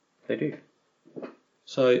 They do.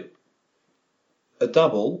 So a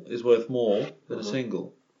double is worth more than a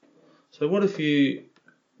single. So what if you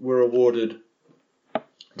were awarded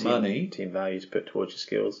money? Team values put towards your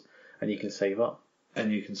skills, and you can save up.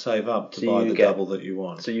 And you can save up to buy the double that you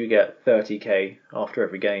want. So you get 30k after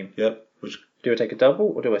every game. Yep. Do I take a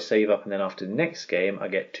double, or do I save up and then after the next game I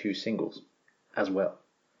get 2 singles as well?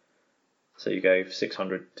 So you go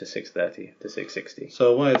 600 to 630 to 660.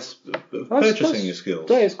 So a way of purchasing your skills.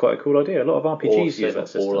 That is quite a cool idea. A lot of RPGs use set that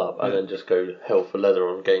system. all up and then just go hell for leather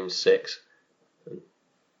on game 6.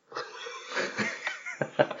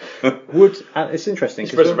 It's interesting.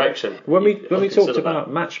 It's resurrection. When we talked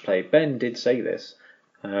about match play, Ben did say this.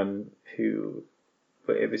 He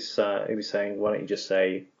was saying, why don't you just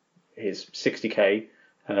say his 60k,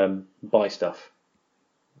 buy stuff,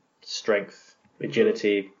 strength,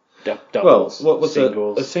 agility, doubles, what's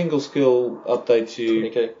singles. A single skill updates you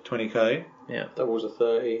 20k. 20k. Yeah. Doubles are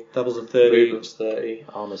 30. Doubles are 30. Movement's 30.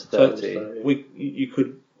 Armor's 30. So you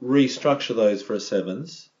could restructure those for a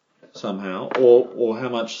sevens somehow, or how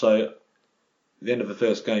much? So at the end of the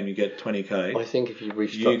first game you get 20k. I think if you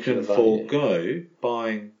restructure, you can forego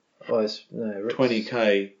buying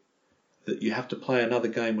 20k that you have to play another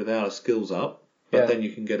game without a skills up, but then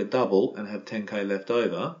you can get a double and have 10k left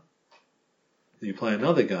over. Then you play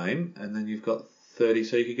another game and then you've got 30,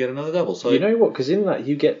 so you could get another double. So you know what? Because in that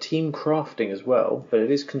you get team crafting as well, but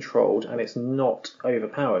it is controlled and it's not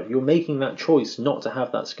overpowered. You're making that choice not to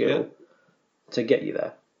have that skill to get you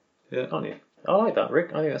there. Yeah. Aren't you? I like that,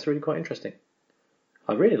 Rick. I think that's really quite interesting.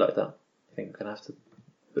 I really like that. I think I'm going to have to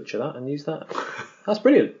butcher that and use that. That's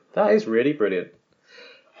brilliant. That is really brilliant.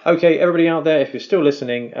 Okay, everybody out there, if you're still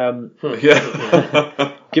listening,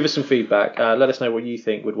 give us some feedback. Let us know what you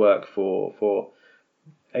think would work for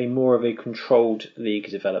a more of a controlled league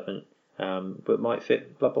development, but might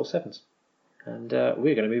fit Blood Bowl 7s. And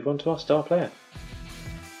we're going to move on to our star player.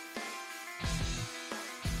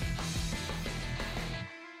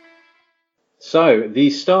 So, the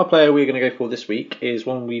star player we're going to go for this week is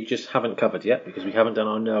one we just haven't covered yet because we haven't done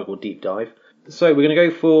our Nurgle deep dive. So, we're going to go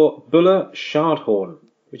for Buller Shardhorn,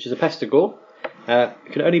 which is a Pestigore. It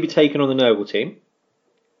can only be taken on the Nurgle team.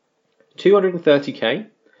 230k,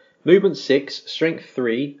 movement 6, strength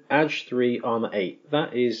 3, edge 3, armour 8.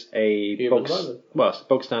 That is a bog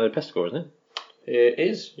standard Pestigore, isn't it? It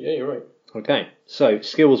is, yeah, you're right. Okay, so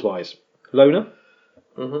skills wise, Loner.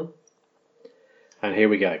 Mm-hmm. And here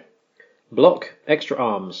we go. Block, extra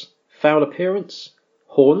arms, foul appearance,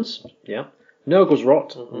 horns, Nurgle's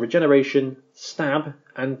Rot, regeneration, stab,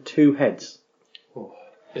 and 2 heads.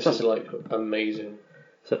 This is like amazing.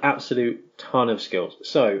 It's an absolute ton of skills.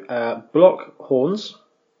 So, block horns.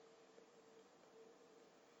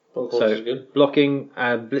 is good. Blocking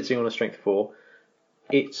and blitzing on a strength 4.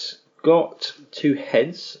 It's got 2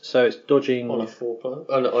 heads, so it's dodging on a 4 plus.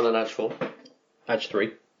 On an edge 4. Edge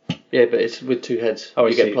 3. Yeah, but it's with 2 heads. Oh,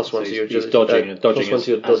 you get +1 so to your he's dodging and dodging +1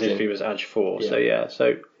 to your as dodging. if he was edge 4. Yeah.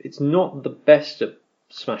 So it's not the best at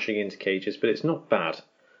smashing into cages, but it's not bad.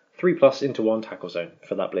 3+ into 1 tackle zone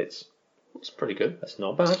for that blitz. It's pretty good. That's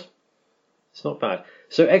not bad. It's not bad.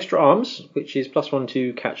 So extra arms, which is +1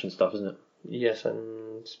 to catch and stuff, isn't it? Yes,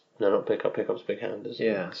 and no, not pick up. Pick up's big hand, isn't it?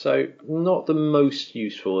 Yeah. So not the most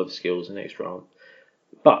useful of skills in extra arm,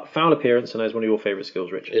 but foul appearance, I know, is one of your favourite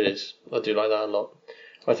skills, Richard. It is. I do like that a lot.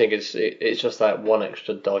 I think it's just that one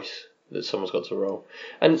extra dice that someone's got to roll.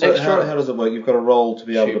 And So extra, how does it work? You've got to roll to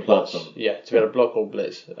be able to 2 block plus. them. Yeah, to be able to block or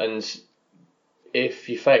blitz. And if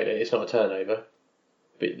you fail it, it's not a turnover,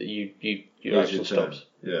 but your action stops.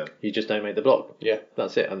 Yeah. You just don't make the block. Yeah.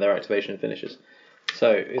 That's it, and their activation finishes.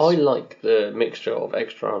 So I like the mixture of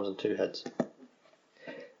extra arms and 2 heads.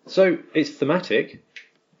 So it's thematic,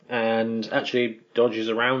 and actually dodges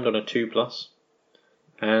around on a 2+,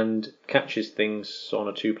 and catches things on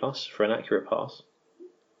a 2+ for an accurate pass.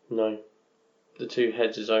 No. The 2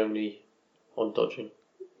 heads is only on dodging.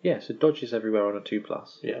 Yeah, so dodges everywhere on a 2+.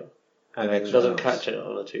 Yeah. And And then It doesn't catch it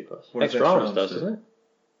on a 2+. What does extra arms do? does, doesn't it?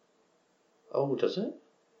 Oh, does it?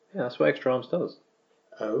 Yeah, that's what extra arms does.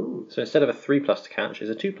 Oh. So instead of a 3+ to catch,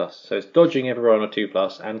 it's a 2+. So it's dodging everywhere on a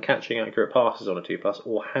 2+, and catching accurate passes on a 2+,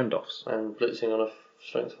 or handoffs. And blitzing on a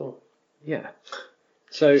strength 4. Yeah.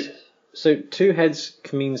 So 2 heads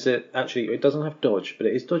means that actually it doesn't have dodge, but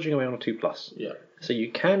it is dodging away on a 2+. Yeah. So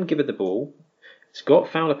you can give it the ball. It's got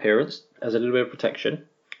foul appearance as a little bit of protection.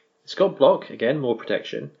 It's got block, again, more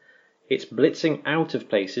protection. It's blitzing out of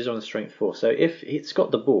places on a strength 4. So if it's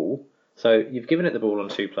got the ball, so you've given it the ball on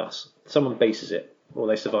 2+, someone bases it, or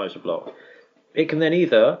they survive a block. It can then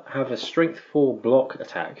either have a strength 4 block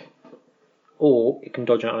attack, or it can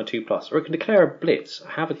dodge out on a 2+, or it can declare a blitz,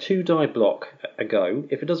 have a 2-die block a go.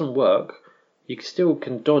 If it doesn't work, you still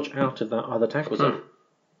can dodge out of that other tackle zone.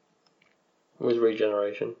 With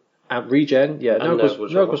regeneration. Regen, yeah. And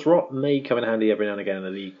Nurgle's Rot may come in handy every now and again in a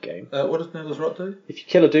league game. What does Nurgle's Rot do? If you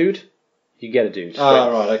kill a dude, you get a dude.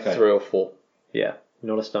 Right, okay. 3 or 4. Yeah,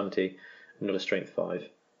 not a stunty, not a strength 5.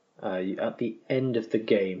 At the end of the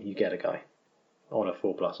game, you get a guy on a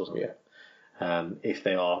 4+ or something. Yeah. If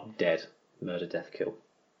they are dead, murder, death, kill.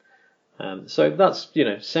 So that's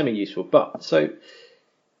semi-useful. But so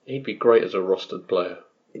He'd be great as a rostered player.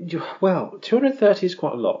 230 is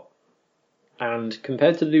quite a lot, and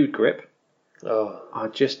compared to Lewd Grip, Oh. I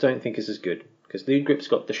just don't think it's as good, because Lewd Grip's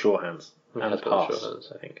got the sure hands and the has got the pass, sure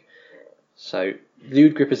hands. I think. So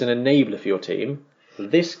Lewd Grip is an enabler for your team.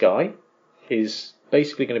 This guy is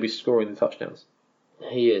basically going to be scoring the touchdowns.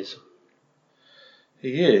 He is.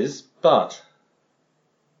 He is, but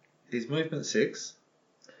he's movement 6,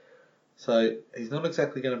 so he's not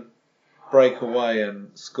exactly going to break away and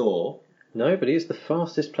score. No, but he is the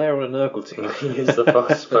fastest player on a Nurgle team. He is the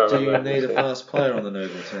fastest player. But do you need a fast player on the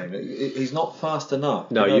Nurgle team? He's not fast enough.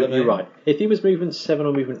 No, you know what I mean? you're right. If he was movement 7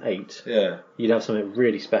 or movement 8, Yeah, you'd have something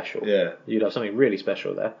really special. yeah. You'd have something really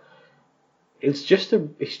special there. It's just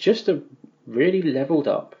a really levelled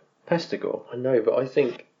up Pestigore. I know, but I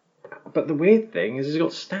think But the weird thing is he's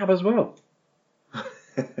got stab as well.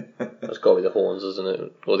 that's got to be the horns, isn't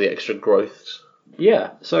it? Or the extra growths.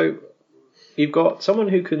 Yeah, so you've got someone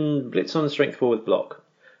who can blitz on the strength 4 with block.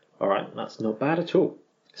 Alright, that's not bad at all.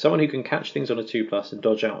 Someone who can catch things on a 2+ and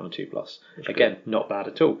dodge out on a 2+. Again, not bad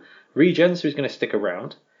at all. Regen, so he's going to stick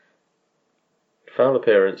around. Foul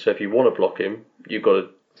appearance, so if you want to block him, you've got to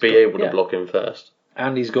be able to block him first.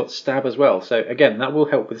 And he's got stab as well. So again, that will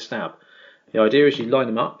help with stab. The idea is you line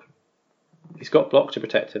him up. He's got block to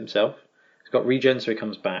protect himself. He's got regen so he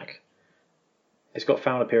comes back. He's got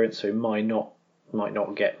foul appearance so he might not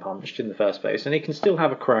get punched in the first place. And he can still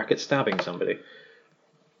have a crack at stabbing somebody.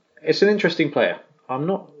 It's an interesting player. I'm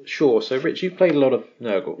not sure. So Rich, you've played a lot of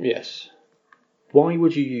Nurgle. Yes. Why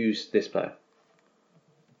would you use this player?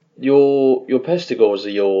 Your Pestigores are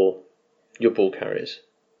your ball carriers.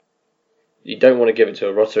 You don't want to give it to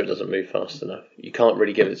a Rotter, it doesn't move fast enough. You can't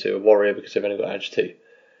really give it to a Warrior because they've only got Edge 2.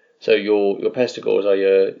 So your Pestigores are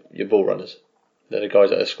your ball runners. They're the guys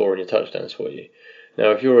that are scoring your touchdowns for you.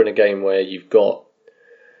 Now, if you're in a game where you've got,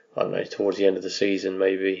 I don't know, towards the end of the season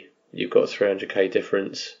maybe, you've got a 300k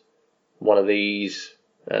difference, one of these,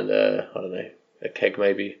 and I don't know, a keg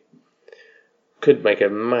maybe, could make a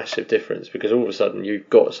massive difference because all of a sudden you've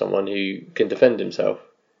got someone who can defend himself,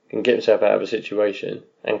 can get himself out of a situation,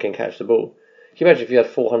 and can catch the ball. Can you imagine if you had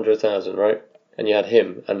 400,000, right? And you had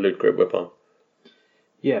him and Luke Grip Whip on?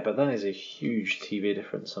 Yeah, but that is a huge TV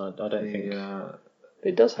difference. I don't think...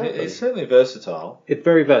 It does happen. It's certainly versatile. It's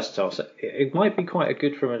very versatile. So it might be quite a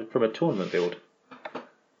good from a tournament build.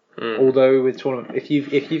 Mm. Although with tournament,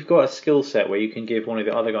 if you've got a skill set where you can give one of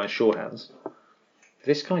the other guys shorthands,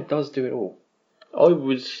 this guy does do it all. I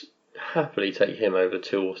would happily take him over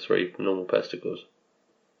 2 or 3 normal pesticles,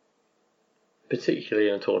 particularly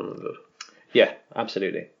in a tournament build. Yeah,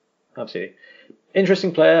 absolutely.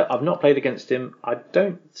 Interesting player. I've not played against him. I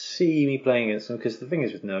don't see me playing against him because the thing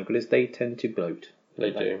is with Nurgle is they tend to bloat.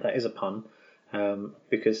 They do. That is a pun.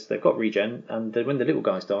 Because they've got regen, and when the little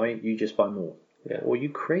guys die, you just buy more. Yeah. Or you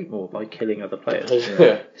create more by killing other players.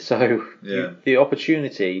 Yeah. So the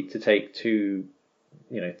opportunity to take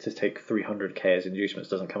 300k as inducements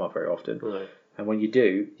doesn't come up very often. No. And when you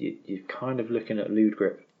do, you're kind of looking at Lewd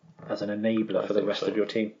Grip as an enabler for the rest of your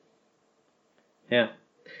team. Yeah.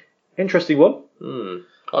 Interesting one.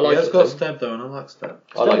 I like He has got Stab though, and I like Stab.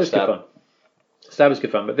 I like Stab is good fun. Stab is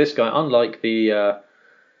good fun, but this guy, unlike the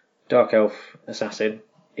Dark Elf Assassin,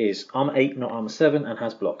 is armor 8, not armor 7, and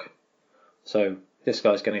has block. So this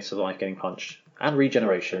guy's going to survive getting punched and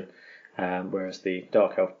regeneration, whereas the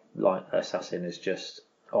Dark Elf Assassin is just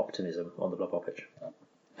optimism on the Blood Bowl pitch.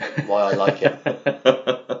 Why I like it.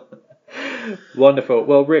 Wonderful.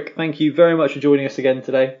 Well, Rick, thank you very much for joining us again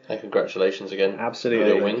today. And congratulations again.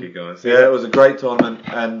 Absolutely. Thank you guys. Yeah, it was a great tournament,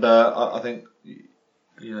 and I think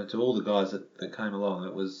to all the guys that came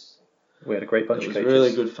along, we had a great bunch it of was coaches.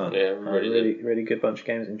 really good fun. Yeah, really good bunch of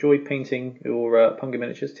games. Enjoyed painting your Punga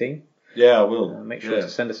Miniatures team. Yeah, I will. Make sure to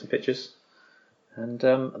send us some pictures. And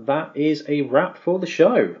that is a wrap for the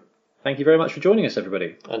show. Thank you very much for joining us,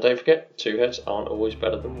 everybody. And don't forget, 2 heads aren't always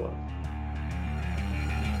better than 1.